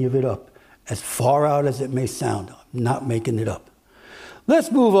making any of it up. As far out as it may sound, I'm not making it up.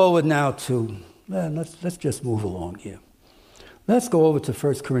 Let's move over now to, let's just move along here. Let's go over to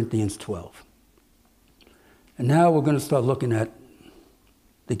 1 Corinthians 12. And now we're going to start looking at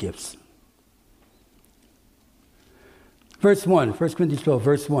the gifts. Verse 1, 1 Corinthians 12,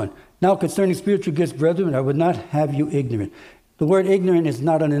 verse 1. Now concerning spiritual gifts, brethren, I would not have you ignorant. The word ignorant is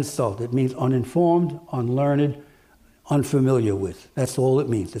not an insult. It means uninformed, unlearned, unfamiliar with. That's all it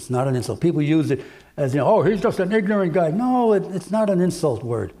means. It's not an insult. People use it as, oh, he's just an ignorant guy. No, it's not an insult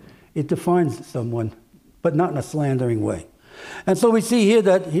word. It defines someone, but not in a slandering way. And so we see here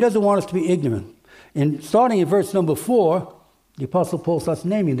that he doesn't want us to be ignorant. Starting in verse number 4, the Apostle Paul starts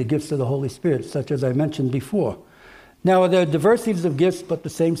naming the gifts of the Holy Spirit, such as I mentioned before. Now there are diversities of gifts, but the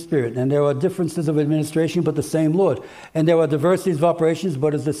same Spirit. And there are differences of administration, but the same Lord. And there are diversities of operations,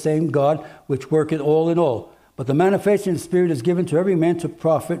 but it's the same God, which worketh all in all. But the manifestation of the Spirit is given to every man to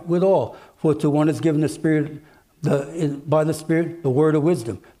profit withal. For to one is given the Spirit, by the Spirit, the word of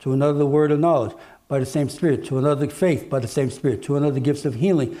wisdom. To another, the word of knowledge, by the same Spirit. To another, faith, by the same Spirit. To another, gifts of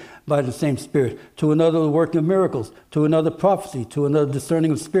healing, by the same Spirit. To another, the working of miracles. To another, prophecy. To another,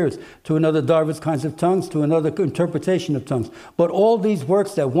 discerning of spirits. To another, divers kinds of tongues. To another, interpretation of tongues. But all these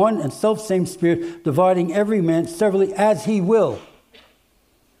works that one and self-same Spirit, dividing every man severally as he will.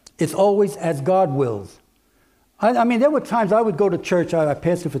 It's always as God wills. I mean, there were times I would go to church. I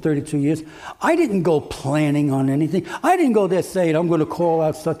pastored for 32 years. I didn't go planning on anything. I didn't go there saying, I'm going to call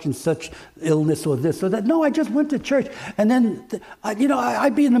out such and such illness or this or that. No, I just went to church. And then,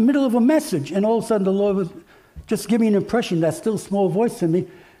 I'd be in the middle of a message. And all of a sudden, the Lord would just give me an impression, that still small voice in me.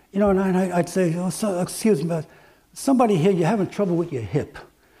 And I'd say, excuse me, but somebody here, you're having trouble with your hip.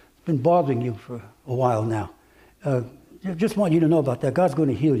 It's been bothering you for a while now. Just want you to know about that. God's going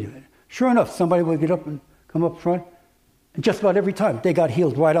to heal you. Sure enough, somebody would get up and come up front, and just about every time they got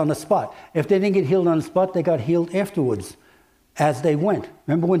healed right on the spot. If they didn't get healed on the spot, they got healed afterwards as they went.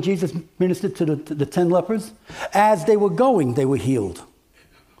 Remember when Jesus ministered to the 10 lepers? As they were going, they were healed.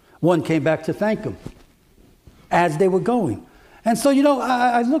 One came back to thank him as they were going. And so,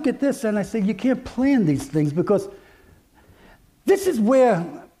 I look at this and I say, you can't plan these things, because this is where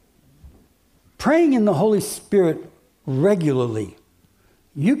praying in the Holy Spirit regularly,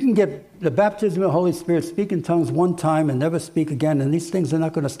 you can get the baptism of the Holy Spirit, speak in tongues one time and never speak again, and these things are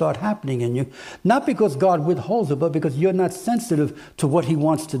not going to start happening in you. Not because God withholds it, but because you're not sensitive to what he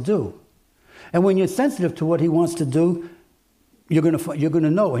wants to do. And when you're sensitive to what he wants to do, you're going to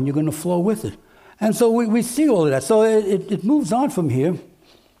know, and you're going to flow with it. And so we see all of that. So it moves on from here.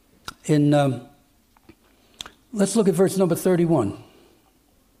 Let's look at verse number 31.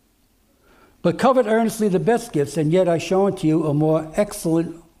 But covet earnestly the best gifts, and yet I show unto you a more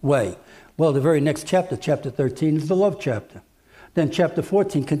excellent way. Well, the very next chapter, chapter 13, is the love chapter. Then chapter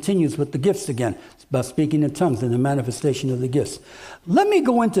 14 continues with the gifts again. It's about speaking in tongues and the manifestation of the gifts. Let me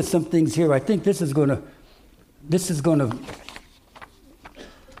go into some things here. I think I'm going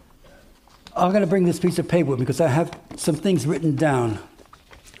to bring this piece of paper with me because I have some things written down.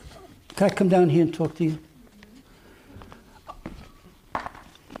 Can I come down here and talk to you?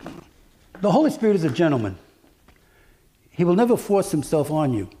 The Holy Spirit is a gentleman. He will never force himself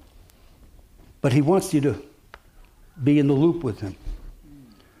on you, but he wants you to be in the loop with him.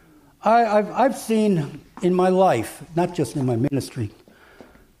 I've seen in my life, not just in my ministry,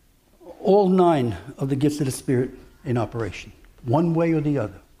 all 9 of the gifts of the Spirit in operation. One way or the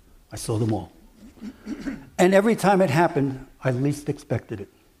other, I saw them all. And every time it happened, I least expected it.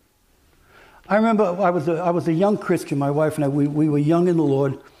 I remember I was a young Christian, my wife and I, we were young in the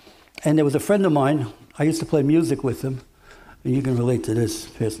Lord. And there was a friend of mine, I used to play music with him, and you can relate to this,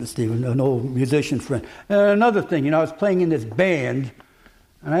 Pastor Stephen, an old musician friend. And another thing, I was playing in this band,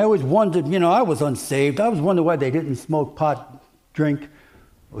 and I always wondered, I was unsaved. I was wondering why they didn't smoke pot, drink,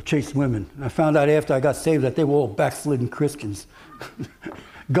 or chase women. And I found out after I got saved that they were all backslidden Christians.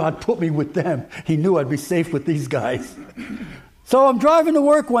 God put me with them. He knew I'd be safe with these guys. So I'm driving to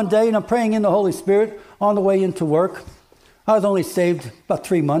work one day, and I'm praying in the Holy Spirit on the way into work. I was only saved about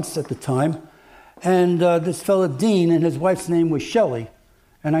 3 months at the time. And this fellow, Dean, and his wife's name was Shelley.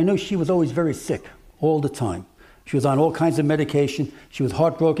 And I knew she was always very sick all the time. She was on all kinds of medication. She was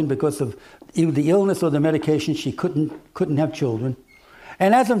heartbroken because of either the illness or the medication. She couldn't have children.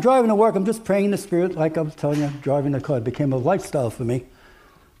 And as I'm driving to work, I'm just praying in the Spirit, like I was telling you, driving the car. It became a lifestyle for me.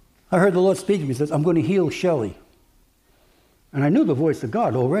 I heard the Lord speak to me. He says, I'm going to heal Shelley. And I knew the voice of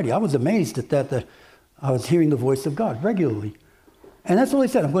God already. I was amazed at that I was hearing the voice of God regularly. And that's all he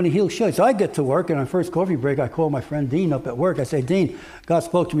said, I'm going to heal Shelley. So I get to work, and on first coffee break, I call my friend Dean up at work. I say, Dean, God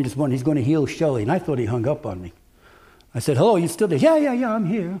spoke to me this morning. He's going to heal Shelley. And I thought he hung up on me. I said, hello, you still there? Yeah, I'm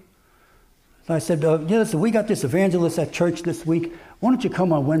here. So I said, listen, we got this evangelist at church this week. Why don't you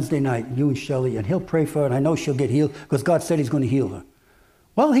come on Wednesday night, you and Shelley, and he'll pray for her, and I know she'll get healed because God said he's going to heal her.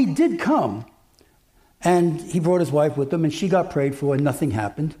 Well, he did come, and he brought his wife with him, and she got prayed for, and nothing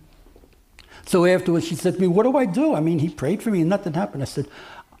happened. So afterwards, she said to me, what do I do? I mean, he prayed for me, and nothing happened. I said,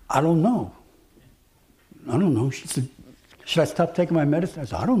 I don't know. She said, should I stop taking my medicine? I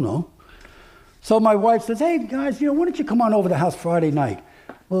said, I don't know. So my wife says, hey, guys, why don't you come on over to the house Friday night?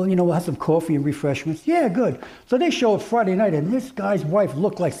 Well, we'll have some coffee and refreshments. Yeah, good. So they show up Friday night, and this guy's wife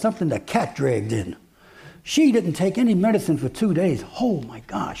looked like something the cat dragged in. She didn't take any medicine for 2 days. Oh, my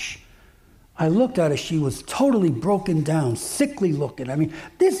gosh. I looked at her. She was totally broken down, sickly looking. I mean,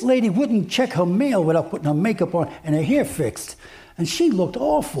 this lady wouldn't check her mail without putting her makeup on and her hair fixed. And she looked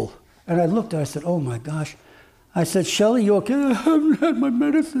awful. And I looked at her. I said, oh, my gosh. I said, Shelley, you okay? I haven't had my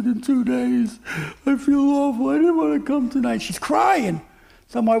medicine in 2 days. I feel awful. I didn't want to come tonight. She's crying.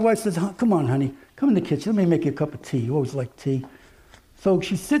 So my wife says, come on, honey. Come in the kitchen. Let me make you a cup of tea. You always like tea. So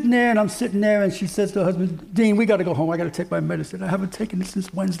she's sitting there, and I'm sitting there, and she says to her husband, Dean, we got to go home. I got to take my medicine. I haven't taken it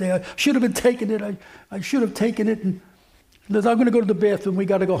since Wednesday. I should have been taking it. I should have taken it. And she says, I'm going to go to the bathroom. We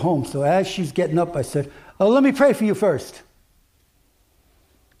got to go home. So as she's getting up, I said, let me pray for you first.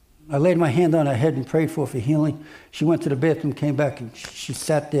 I laid my hand on her head and prayed for healing. She went to the bathroom, came back, and she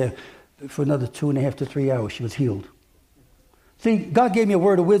sat there for another 2.5 to 3 hours. She was healed. See, God gave me a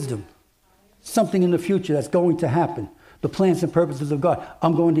word of wisdom, something in the future that's going to happen, the plans and purposes of God.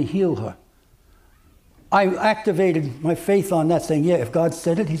 I'm going to heal her. I activated my faith on that, saying, yeah, if God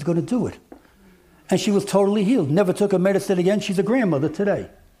said it, he's going to do it. And she was totally healed. Never took her medicine again. She's a grandmother today.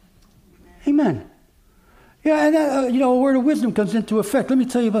 Amen. Yeah, and a word of wisdom comes into effect. Let me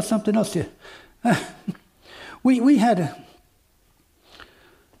tell you about something else here. We had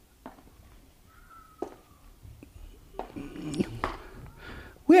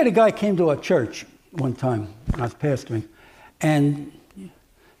a guy came to our church one time when I was pastoring, and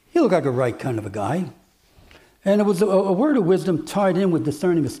he looked like a right kind of a guy. And it was a word of wisdom tied in with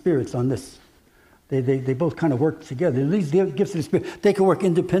discerning of spirits on this. They both kind of work together. These gifts of the Spirit, they can work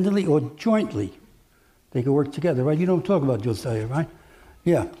independently or jointly. They can work together, right? You know what I'm talking about, Josiah, right?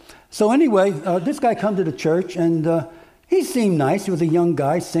 Yeah. So anyway, this guy come to the church, and he seemed nice. He was a young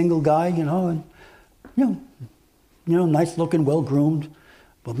guy, single guy, and nice looking, well groomed.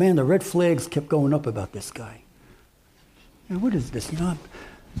 But man, the red flags kept going up about this guy. What is this? And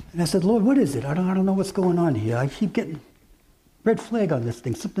I said, Lord, what is it? I don't know what's going on here. I keep getting red flag on this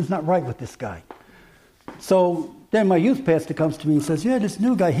thing. Something's not right with this guy. So then my youth pastor comes to me and says, yeah, this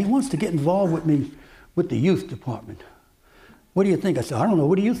new guy, he wants to get involved with me with the youth department. What do you think? I said, I don't know.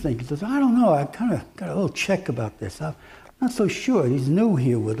 What do you think? He says, I don't know. I kind of got a little check about this. I'm not so sure. He's new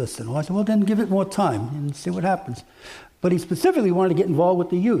here with us and all. I said, well, then give it more time and see what happens. But he specifically wanted to get involved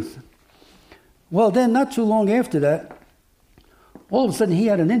with the youth. Well, then not too long after that, all of a sudden he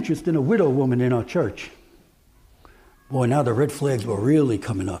had an interest in a widow woman in our church. Boy, now the red flags were really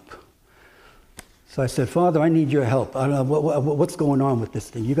coming up. So I said, Father, I need your help. I don't know what's going on with this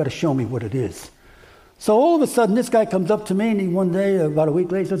thing. You got to show me what it is. So all of a sudden, this guy comes up to me, and one day, about a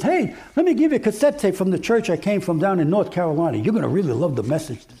week later, says, hey, let me give you a cassette tape from the church I came from down in North Carolina. You're going to really love the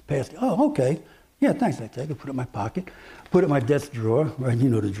message this past. Oh, okay. Yeah, thanks. I take it, put it in my pocket, put it in my desk drawer. Right, you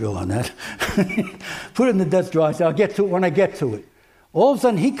know the drill on that. Put it in the desk drawer. I said, I'll get to it when I get to it. All of a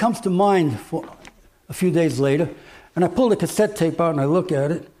sudden, he comes to mind for a few days later, and I pull the cassette tape out, and I look at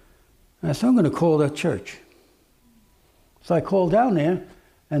it, and I said, I'm going to call that church. So I called down there.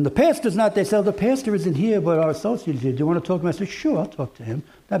 And the pastor's not there. So the pastor isn't here, but our associate is here. Do you want to talk to him? I said, sure, I'll talk to him.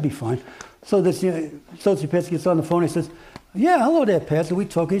 That'd be fine. So this associate pastor gets on the phone. He says, yeah, hello there, pastor. We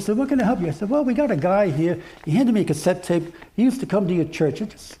talk. He said, what can I help you? I said, well, we got a guy here. He handed me a cassette tape. He used to come to your church. I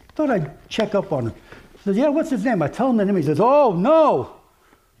just thought I'd check up on him. He says, yeah, what's his name? I tell him the name. He says, oh, no.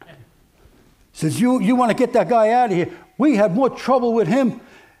 Says, you want to get that guy out of here. We had more trouble with him.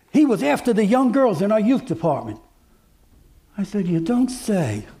 He was after the young girls in our youth department. I said, you don't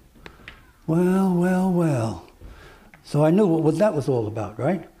say. Well. So I knew what that was all about,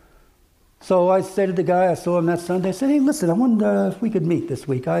 right? So I said to the guy, I saw him that Sunday, I said, hey, listen, I wonder if we could meet this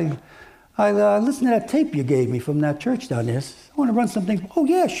week. I listened to that tape you gave me from that church down there. I want to run something. Oh,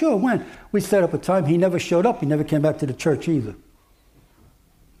 yeah, sure, when? We set up a time. He never showed up. He never came back to the church either.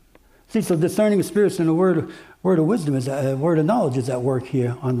 See, so discerning of spirits and the word of wisdom, is word of knowledge is at work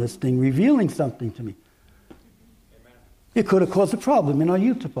here on this thing, revealing something to me. Amen. It could have caused a problem in our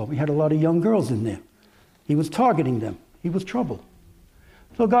youth department. We had a lot of young girls in there. He was targeting them. He was trouble.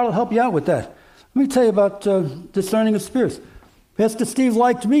 So God will help you out with that. Let me tell you about discerning of spirits. Pastor Steve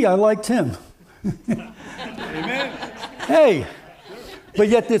liked me. I liked him. Amen. Hey, but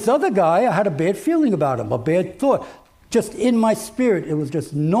yet this other guy, I had a bad feeling about him, a bad thought. Just in my spirit, it was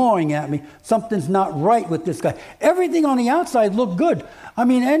just gnawing at me. Something's not right with this guy. Everything on the outside looked good. I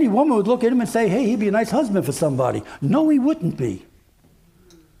mean, any woman would look at him and say, hey, he'd be a nice husband for somebody. No, he wouldn't be.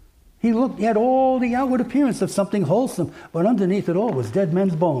 He had all the outward appearance of something wholesome, but underneath it all was dead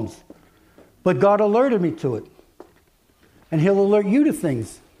men's bones. But God alerted me to it. And he'll alert you to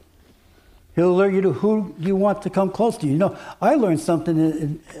things. He'll alert you to who you want to come close to. You know, I learned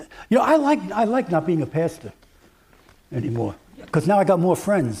something. I like not being a pastor anymore, because now I got more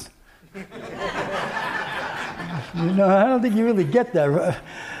friends. I don't think you really get that.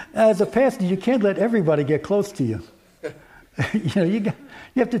 As a pastor, you can't let everybody get close to you. You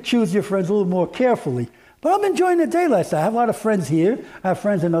have to choose your friends a little more carefully. But I'm enjoying the day last night. I have a lot of friends here. I have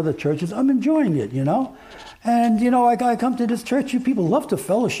friends in other churches. I'm enjoying it, And, I come to this church. You people love to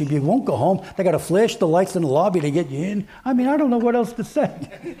fellowship. You won't go home. They got to flash the lights in the lobby to get you in. I mean, I don't know what else to say.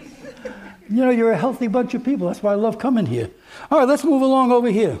 You're a healthy bunch of people. That's why I love coming here. All right, let's move along over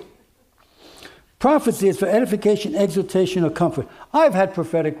here. Prophecy is for edification, exhortation, or comfort. I've had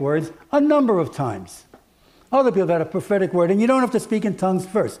prophetic words a number of times. Other people have had a prophetic word, and you don't have to speak in tongues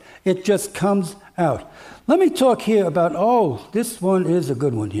first. It just comes out. Let me talk here about, this one is a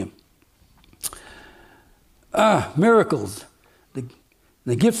good one here. Miracles.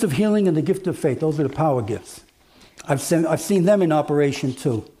 The gifts of healing and the gift of faith. Those are the power gifts. I've seen them in operation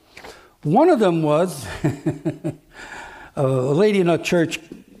too. One of them was, a lady in our church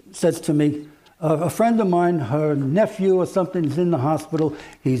says to me, a friend of mine, her nephew or something is in the hospital.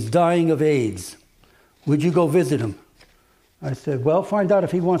 He's dying of AIDS. Would you go visit him? I said, well, find out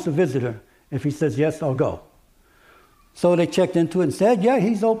if he wants to visit her. If he says yes, I'll go. So they checked into it and said, yeah,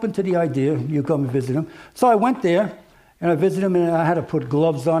 he's open to the idea. You come and visit him. So I went there, and I visited him, and I had to put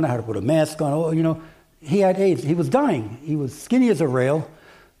gloves on. I had to put a mask on. He had AIDS. He was dying. He was skinny as a rail,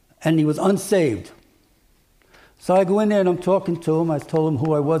 and he was unsaved. So I go in there, and I'm talking to him. I told him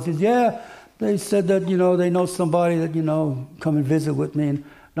who I was. He said, yeah, they said that, they know somebody that, come and visit with me. And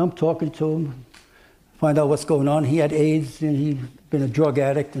I'm talking to him, find out what's going on. He had AIDS, and he'd been a drug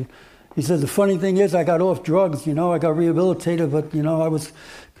addict, and he says, the funny thing is, I got off drugs, I got rehabilitated, but, I was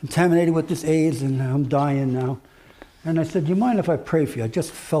contaminated with this AIDS, and I'm dying now. And I said, do you mind if I pray for you? I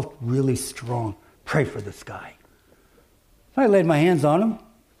just felt really strong. Pray for this guy. So I laid my hands on him,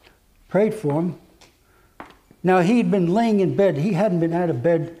 prayed for him. Now, he'd been laying in bed. He hadn't been out of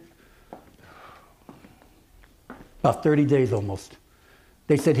bed about 30 days almost.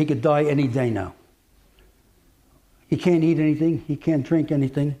 They said he could die any day now. He can't eat anything. He can't drink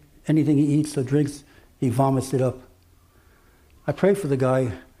anything. Anything he eats or drinks, he vomits it up. I prayed for the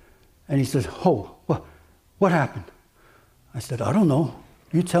guy, and he says, what happened? I said, I don't know.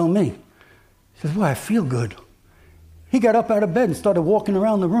 You tell me. He says, well, I feel good. He got up out of bed and started walking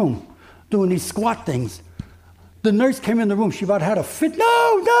around the room, doing these squat things. The nurse came in the room. She about had a fit.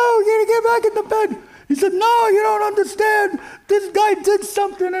 No, you gotta get back in the bed. He said, no, you don't understand. This guy did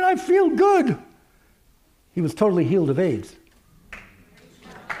something, and I feel good. He was totally healed of AIDS.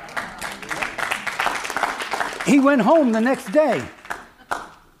 He went home the next day,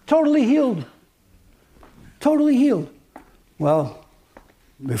 totally healed. Totally healed. Well,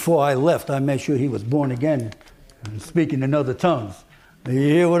 before I left, I made sure he was born again and speaking in other tongues. You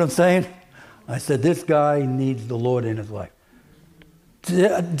hear what I'm saying? I said, this guy needs the Lord in his life.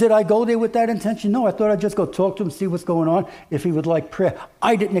 Did I go there with that intention? No, I thought I'd just go talk to him, see what's going on, if he would like prayer.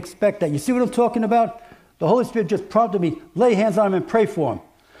 I didn't expect that. You see what I'm talking about? The Holy Spirit just prompted me, lay hands on him and pray for him.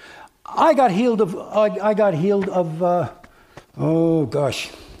 I got healed of, I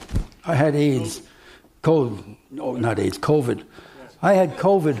had AIDS. COVID. No, not AIDS, COVID. I had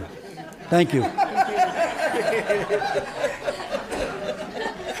COVID. Thank you.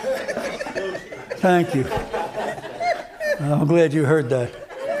 Thank you. I'm glad you heard that.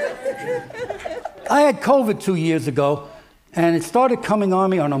 I had COVID 2 years ago, and it started coming on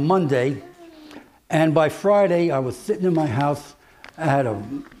me on a Monday. And by Friday, I was sitting in my house. I had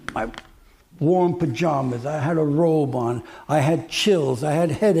my warm pajamas. I had a robe on. I had chills. I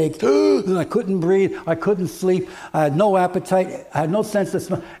had headaches. I couldn't breathe. I couldn't sleep. I had no appetite. I had no sense of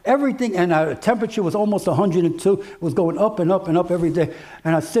smell. Everything, and the temperature was almost 102. It was going up and up and up every day.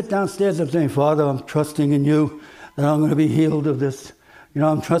 And I sit downstairs. I'm saying, Father, I'm trusting in you that I'm going to be healed of this. You know,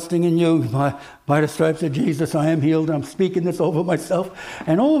 I'm trusting in you. By the stripes of Jesus, I am healed. I'm speaking this over myself.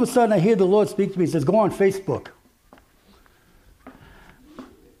 And all of a sudden, I hear the Lord speak to me. He says, go on Facebook.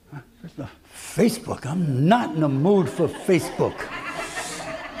 Facebook. I'm not in the mood for Facebook.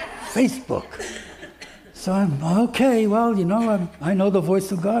 Facebook. So I'm, okay, well, you know, I know the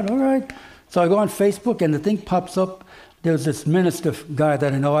voice of God. All right. So I go on Facebook, and the thing pops up. There's this minister guy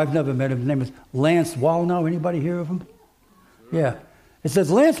that I know. I've never met him. His name is Lance Wallnow. Anybody hear of him? Yeah. It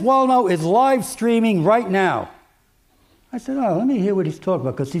says, Lance Wallnow is live streaming right now. I said, oh, let me hear what he's talking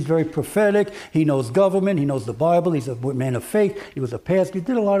about, because he's very prophetic. He knows government. He knows the Bible. He's a man of faith. He was a pastor. He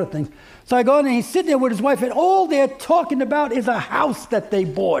did a lot of things. So I go in, and he's sitting there with his wife, and all they're talking about is a house that they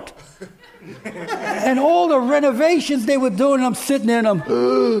bought. And all the renovations they were doing, I'm sitting there, and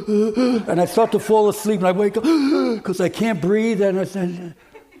and I start to fall asleep, and I wake up because I can't breathe. And I said,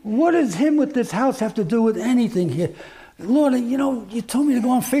 what does him with this house have to do with anything here? Lord, you know, you told me to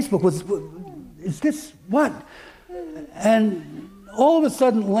go on Facebook. Is this what? And all of a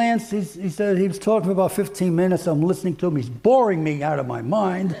sudden, Lance, he said he was talking for about 15 minutes. I'm listening to him. He's boring me out of my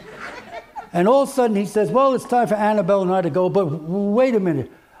mind. And all of a sudden, he says, well, it's time for Annabelle and I to go. But wait a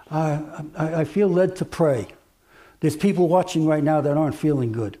minute. I feel led to pray. There's people watching right now that aren't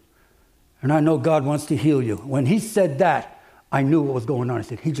feeling good. And I know God wants to heal you. When he said that, I knew what was going on. I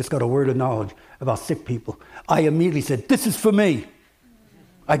said, he just got a word of knowledge about sick people. I immediately said, this is for me.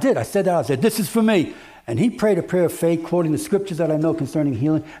 I did. I said that. I said, this is for me. And he prayed a prayer of faith, quoting the scriptures that I know concerning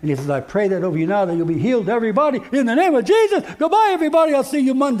healing. And he says, I pray that over you now that you'll be healed, everybody, in the name of Jesus. Goodbye, everybody. I'll see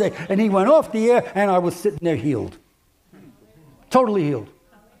you Monday. And he went off the air, and I was sitting there healed. Totally healed.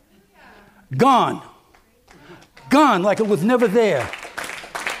 Gone. Gone like it was never there.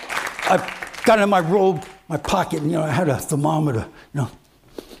 I got in my robe, my pocket, and, you know, I had a thermometer, you know.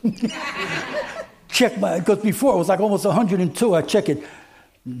 Check because before it was like almost 102. I check it,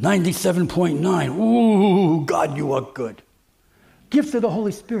 97.9. Ooh, God, you are good. Gifts of the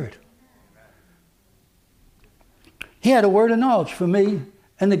Holy Spirit. He had a word of knowledge for me,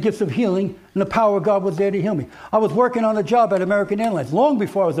 and the gifts of healing, and the power of God was there to heal me. I was working on a job at American Airlines long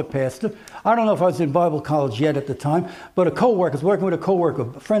before I was a pastor. I don't know if I was in Bible college yet at the time, but I was working with a coworker,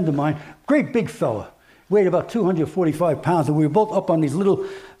 a friend of mine, great big fella, weighed about 245 pounds, and we were both up on these little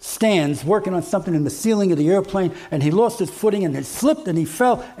stands working on something in the ceiling of the airplane, and he lost his footing, and he slipped, and he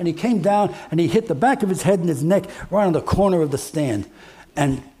fell, and he came down, and he hit the back of his head and his neck right on the corner of the stand.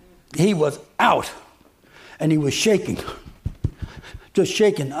 And he was out, and he was shaking. Just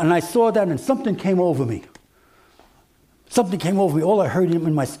shaking. And I saw that, and something came over me. Something came over me. All I heard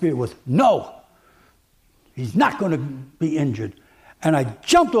in my spirit was, no, he's not going to be injured. And I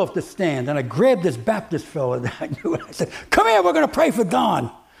jumped off the stand, and I grabbed this Baptist fellow that I knew, and I said, come here, we're going to pray for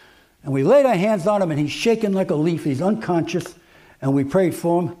Don. And we laid our hands on him, and he's shaking like a leaf. He's unconscious, and we prayed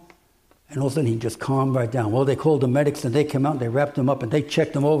for him. And all of a sudden, he just calmed right down. Well, they called the medics, and they came out, and they wrapped him up, and they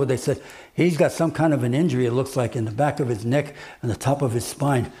checked him over. They said, he's got some kind of an injury, it looks like, in the back of his neck and the top of his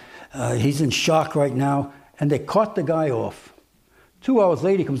spine. He's in shock right now. And they caught the guy off. 2 hours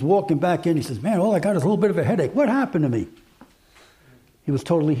later, he comes walking back in. He says, man, all I got is a little bit of a headache. What happened to me? He was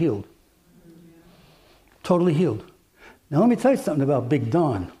totally healed. Totally healed. Now, let me tell you something about Big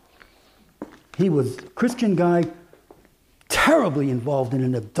Don. He was a Christian guy, terribly involved in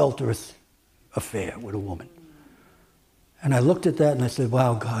an adulterous affair with a woman. And I looked at that and I said,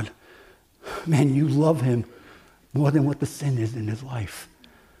 wow, God, man, you love him more than what the sin is in his life.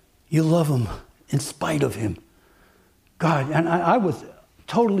 You love him in spite of him. God, and I was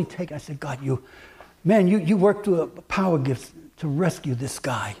totally taken. I said, God, you worked through a power gift to rescue this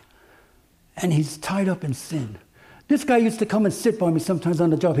guy. And he's tied up in sin. This guy used to come and sit by me sometimes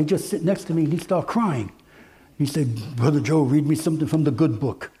on the job. He'd just sit next to me and he'd start crying. He said, Brother Joe, read me something from the good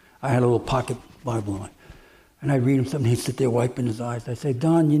book. I had a little pocket Bible on. And I'd read him something. He'd sit there wiping his eyes. I'd say,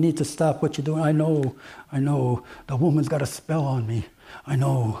 Don, you need to stop what you're doing. I know. The woman's got a spell on me. I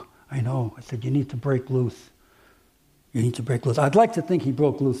know. I said, you need to break loose. You need to break loose. I'd like to think he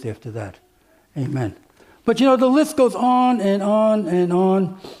broke loose after that. Amen. But, you know, the list goes on and on and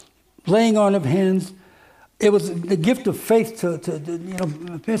on. Laying on of hands. It was the gift of faith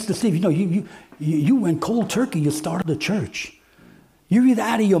to Pastor Steve, you went cold turkey. You started a church. You're either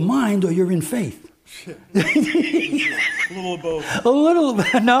out of your mind or you're in faith. A little of both. A little.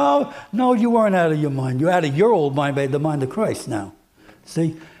 No, you weren't out of your mind. You're out of your old mind by the mind of Christ now.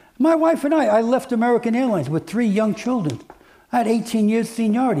 See? My wife and I left American Airlines with 3 young children. I had 18 years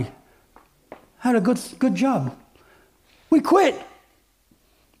seniority. Had a good job. We quit.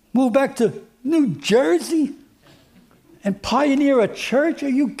 Moved back to New Jersey and pioneer a church? Are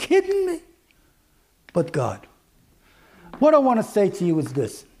you kidding me? But God. What I want to say to you is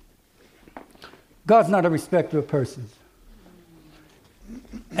this. God's not a respecter of persons.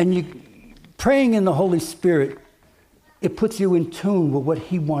 And you praying in the Holy Spirit, it puts you in tune with what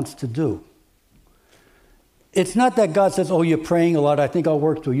he wants to do. It's not that God says, oh, you're praying a lot, I think I'll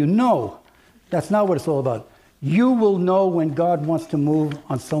work through you. No, that's not what it's all about. You will know when God wants to move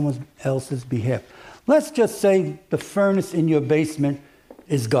on someone else's behalf. Let's just say the furnace in your basement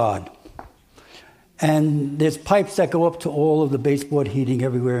is God. And there's pipes that go up to all of the baseboard heating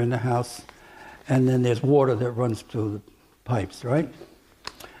everywhere in the house. And then there's water that runs through the pipes, right?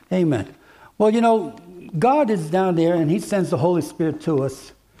 Amen. Well, you know, God is down there and he sends the Holy Spirit to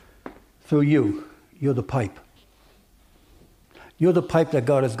us through you. You're the pipe. You're the pipe that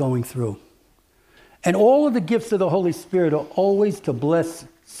God is going through. And all of the gifts of the Holy Spirit are always to bless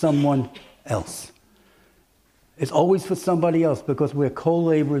someone else. It's always for somebody else because we're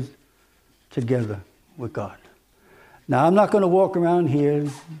co-laborers together with God. Now, I'm not going to walk around here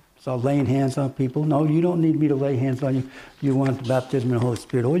start laying hands on people. No, you don't need me to lay hands on you. You want the baptism in the Holy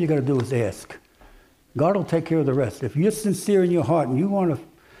Spirit. All you got to do is ask. God will take care of the rest. If you're sincere in your heart and you want to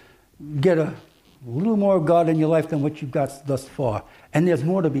get a little more of God in your life than what you've got thus far, and there's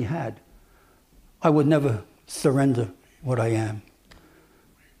more to be had, I would never surrender what I am.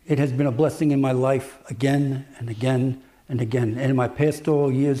 It has been a blessing in my life again and again and again. And in my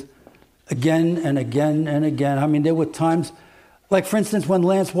pastoral years, again and again and again. I mean, there were times, like for instance, when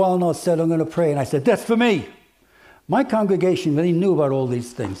Lance Wallenow said, I'm going to pray, and I said, that's for me. My congregation really knew about all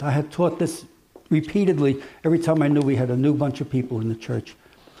these things. I had taught this repeatedly every time I knew we had a new bunch of people in the church.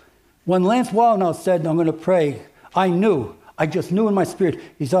 When Lance Wallenow said, I'm going to pray, I just knew in my spirit,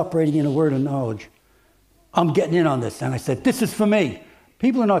 he's operating in a word of knowledge. I'm getting in on this. And I said, this is for me.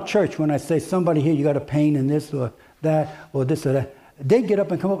 People in our church, when I say, somebody here, you got a pain in this or that or this or that, they get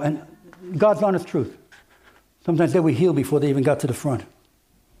up and come up, and God's honest truth. Sometimes they were healed before they even got to the front.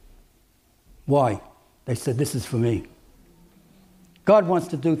 Why? They said, this is for me. God wants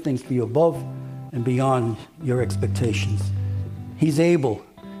to do things for you above and beyond your expectations. He's able.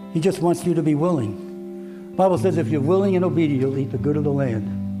 He just wants you to be willing. The Bible says if you're willing and obedient, you'll eat the good of the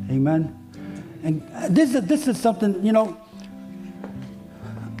land. Amen? And this is something, you know,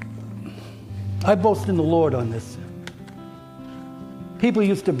 I boast in the Lord on this. People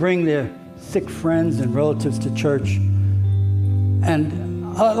used to bring their sick friends and relatives to church.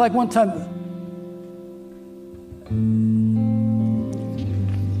 And like one time,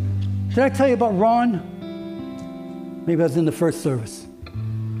 did I tell you about Ron? Maybe I was in the first service.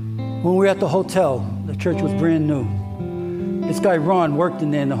 When we were at the hotel, the church was brand new. This guy Ron worked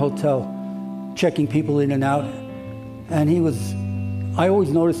in there in the hotel, checking people in and out. And I always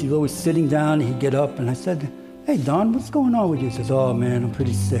noticed he was always sitting down, he'd get up, and I said, hey, Don, what's going on with you? He says, oh, man, I'm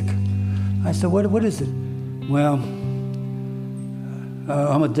pretty sick. I said, what is it? Well,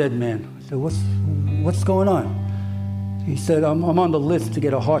 I'm a dead man. I said, what's going on? He said, I'm on the list to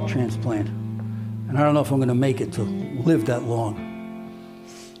get a heart transplant, and I don't know if I'm going to make it to live that long.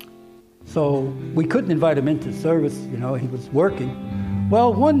 So we couldn't invite him into service, you know, he was working.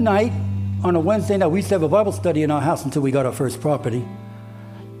 Well, one night, on a Wednesday night, we used to have a Bible study in our house until we got our first property.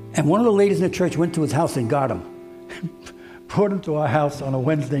 And one of the ladies in the church went to his house and got him. Brought him to our house on a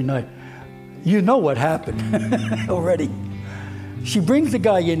Wednesday night. You know what happened already. She brings the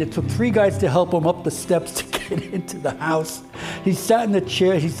guy in. It took 3 guys to help him up the steps to get into the house. He sat in the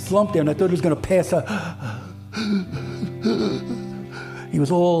chair. He slumped there, and I thought he was going to pass out. He was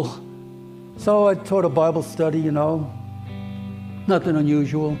all... So I taught a Bible study, you know. Nothing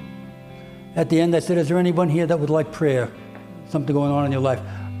unusual. At the end, I said, is there anyone here that would like prayer? Something going on in your life.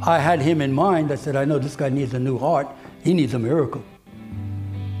 I had him in mind. I said, I know this guy needs a new heart. He needs a miracle.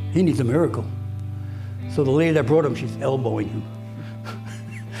 He needs a miracle. So the lady that brought him, she's elbowing him.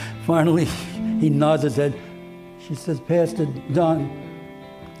 Finally, he nods his head. She says, Pastor Don,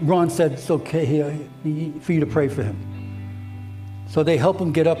 Ron said it's okay here for you to pray for him. So they help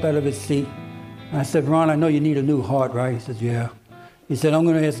him get up out of his seat. And I said, Ron, I know you need a new heart, right? He says, yeah. He said, I'm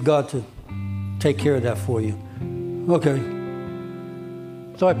going to ask God to take care of that for you. Okay.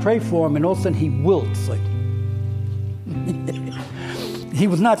 So I prayed for him, and all of a sudden he wilts. Like he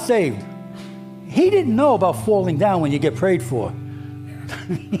was not saved. He didn't know about falling down when you get prayed for.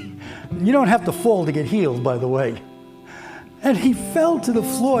 You don't have to fall to get healed, by the way. And he fell to the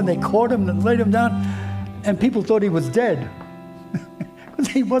floor, and they caught him and laid him down, and people thought he was dead because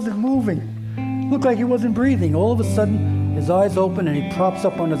he wasn't moving. Looked like he wasn't breathing. All of a sudden, his eyes open, and he props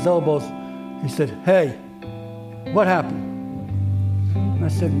up on his elbows. He said, "Hey, what happened?" And I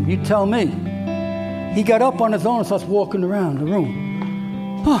said, "You tell me." He got up on his own and starts walking around the room.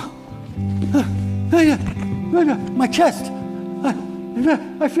 My chest.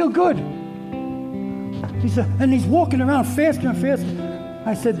 I feel good. He said, and he's walking around faster and faster.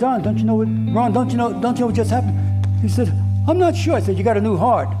 I said, Ron, don't you know what just happened? He said, "I'm not sure." I said, "You got a new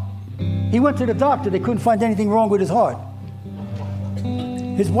heart." He went to the doctor. They couldn't find anything wrong with his heart.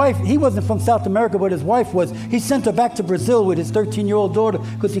 His wife, he wasn't from South America, but his wife was. He sent her back to Brazil with his 13-year-old daughter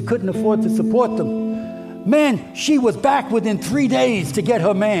because he couldn't afford to support them. Man, she was back within 3 days to get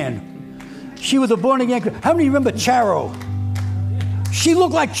her man. She was a born-again. How many remember Charo? She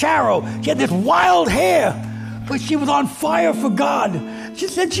looked like Charo. She had this wild hair, but she was on fire for God. She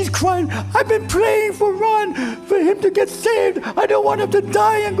said she's crying, "I've been praying for Ron, for him to get saved. I don't want him to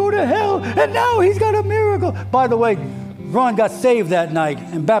die and go to hell. And now he's got a miracle." By the way, Ron got saved that night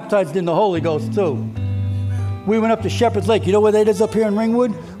and baptized in the Holy Ghost too. We went up to Shepherd's Lake. You know where that is up here in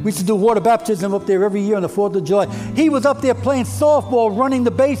Ringwood? We used to do water baptism up there every year on the 4th of July. He was up there playing softball, running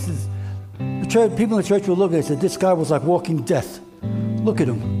the bases. The church, people in the church were looking. They said, "This guy was like walking death. Look at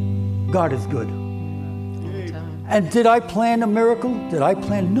him. God is good." And did I plan a miracle? Did I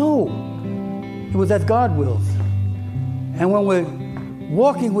plan? No. It was as God wills. And when we're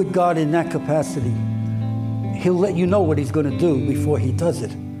walking with God in that capacity, He'll let you know what He's going to do before He does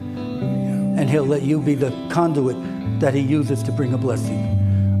it. And He'll let you be the conduit that He uses to bring a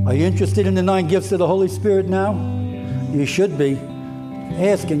blessing. Are you interested in the 9 gifts of the Holy Spirit now? You should be.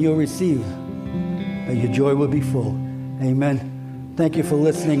 Ask and you'll receive. And your joy will be full. Amen. Thank you for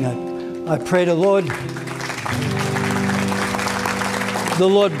listening. I pray the Lord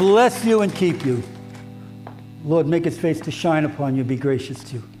bless you and keep you. Lord, make His face to shine upon you, be gracious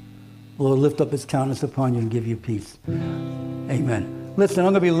to you. Lord, lift up His countenance upon you and give you peace. Amen. Listen, I'm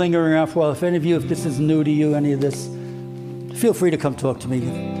going to be lingering around for a while. If any of you, if this is new to you, any of this, feel free to come talk to me.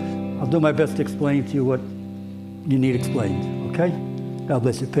 I'll do my best to explain to you what you need explained. Okay? God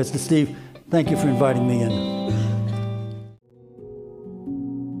bless you. Pastor Steve, thank you for inviting me in.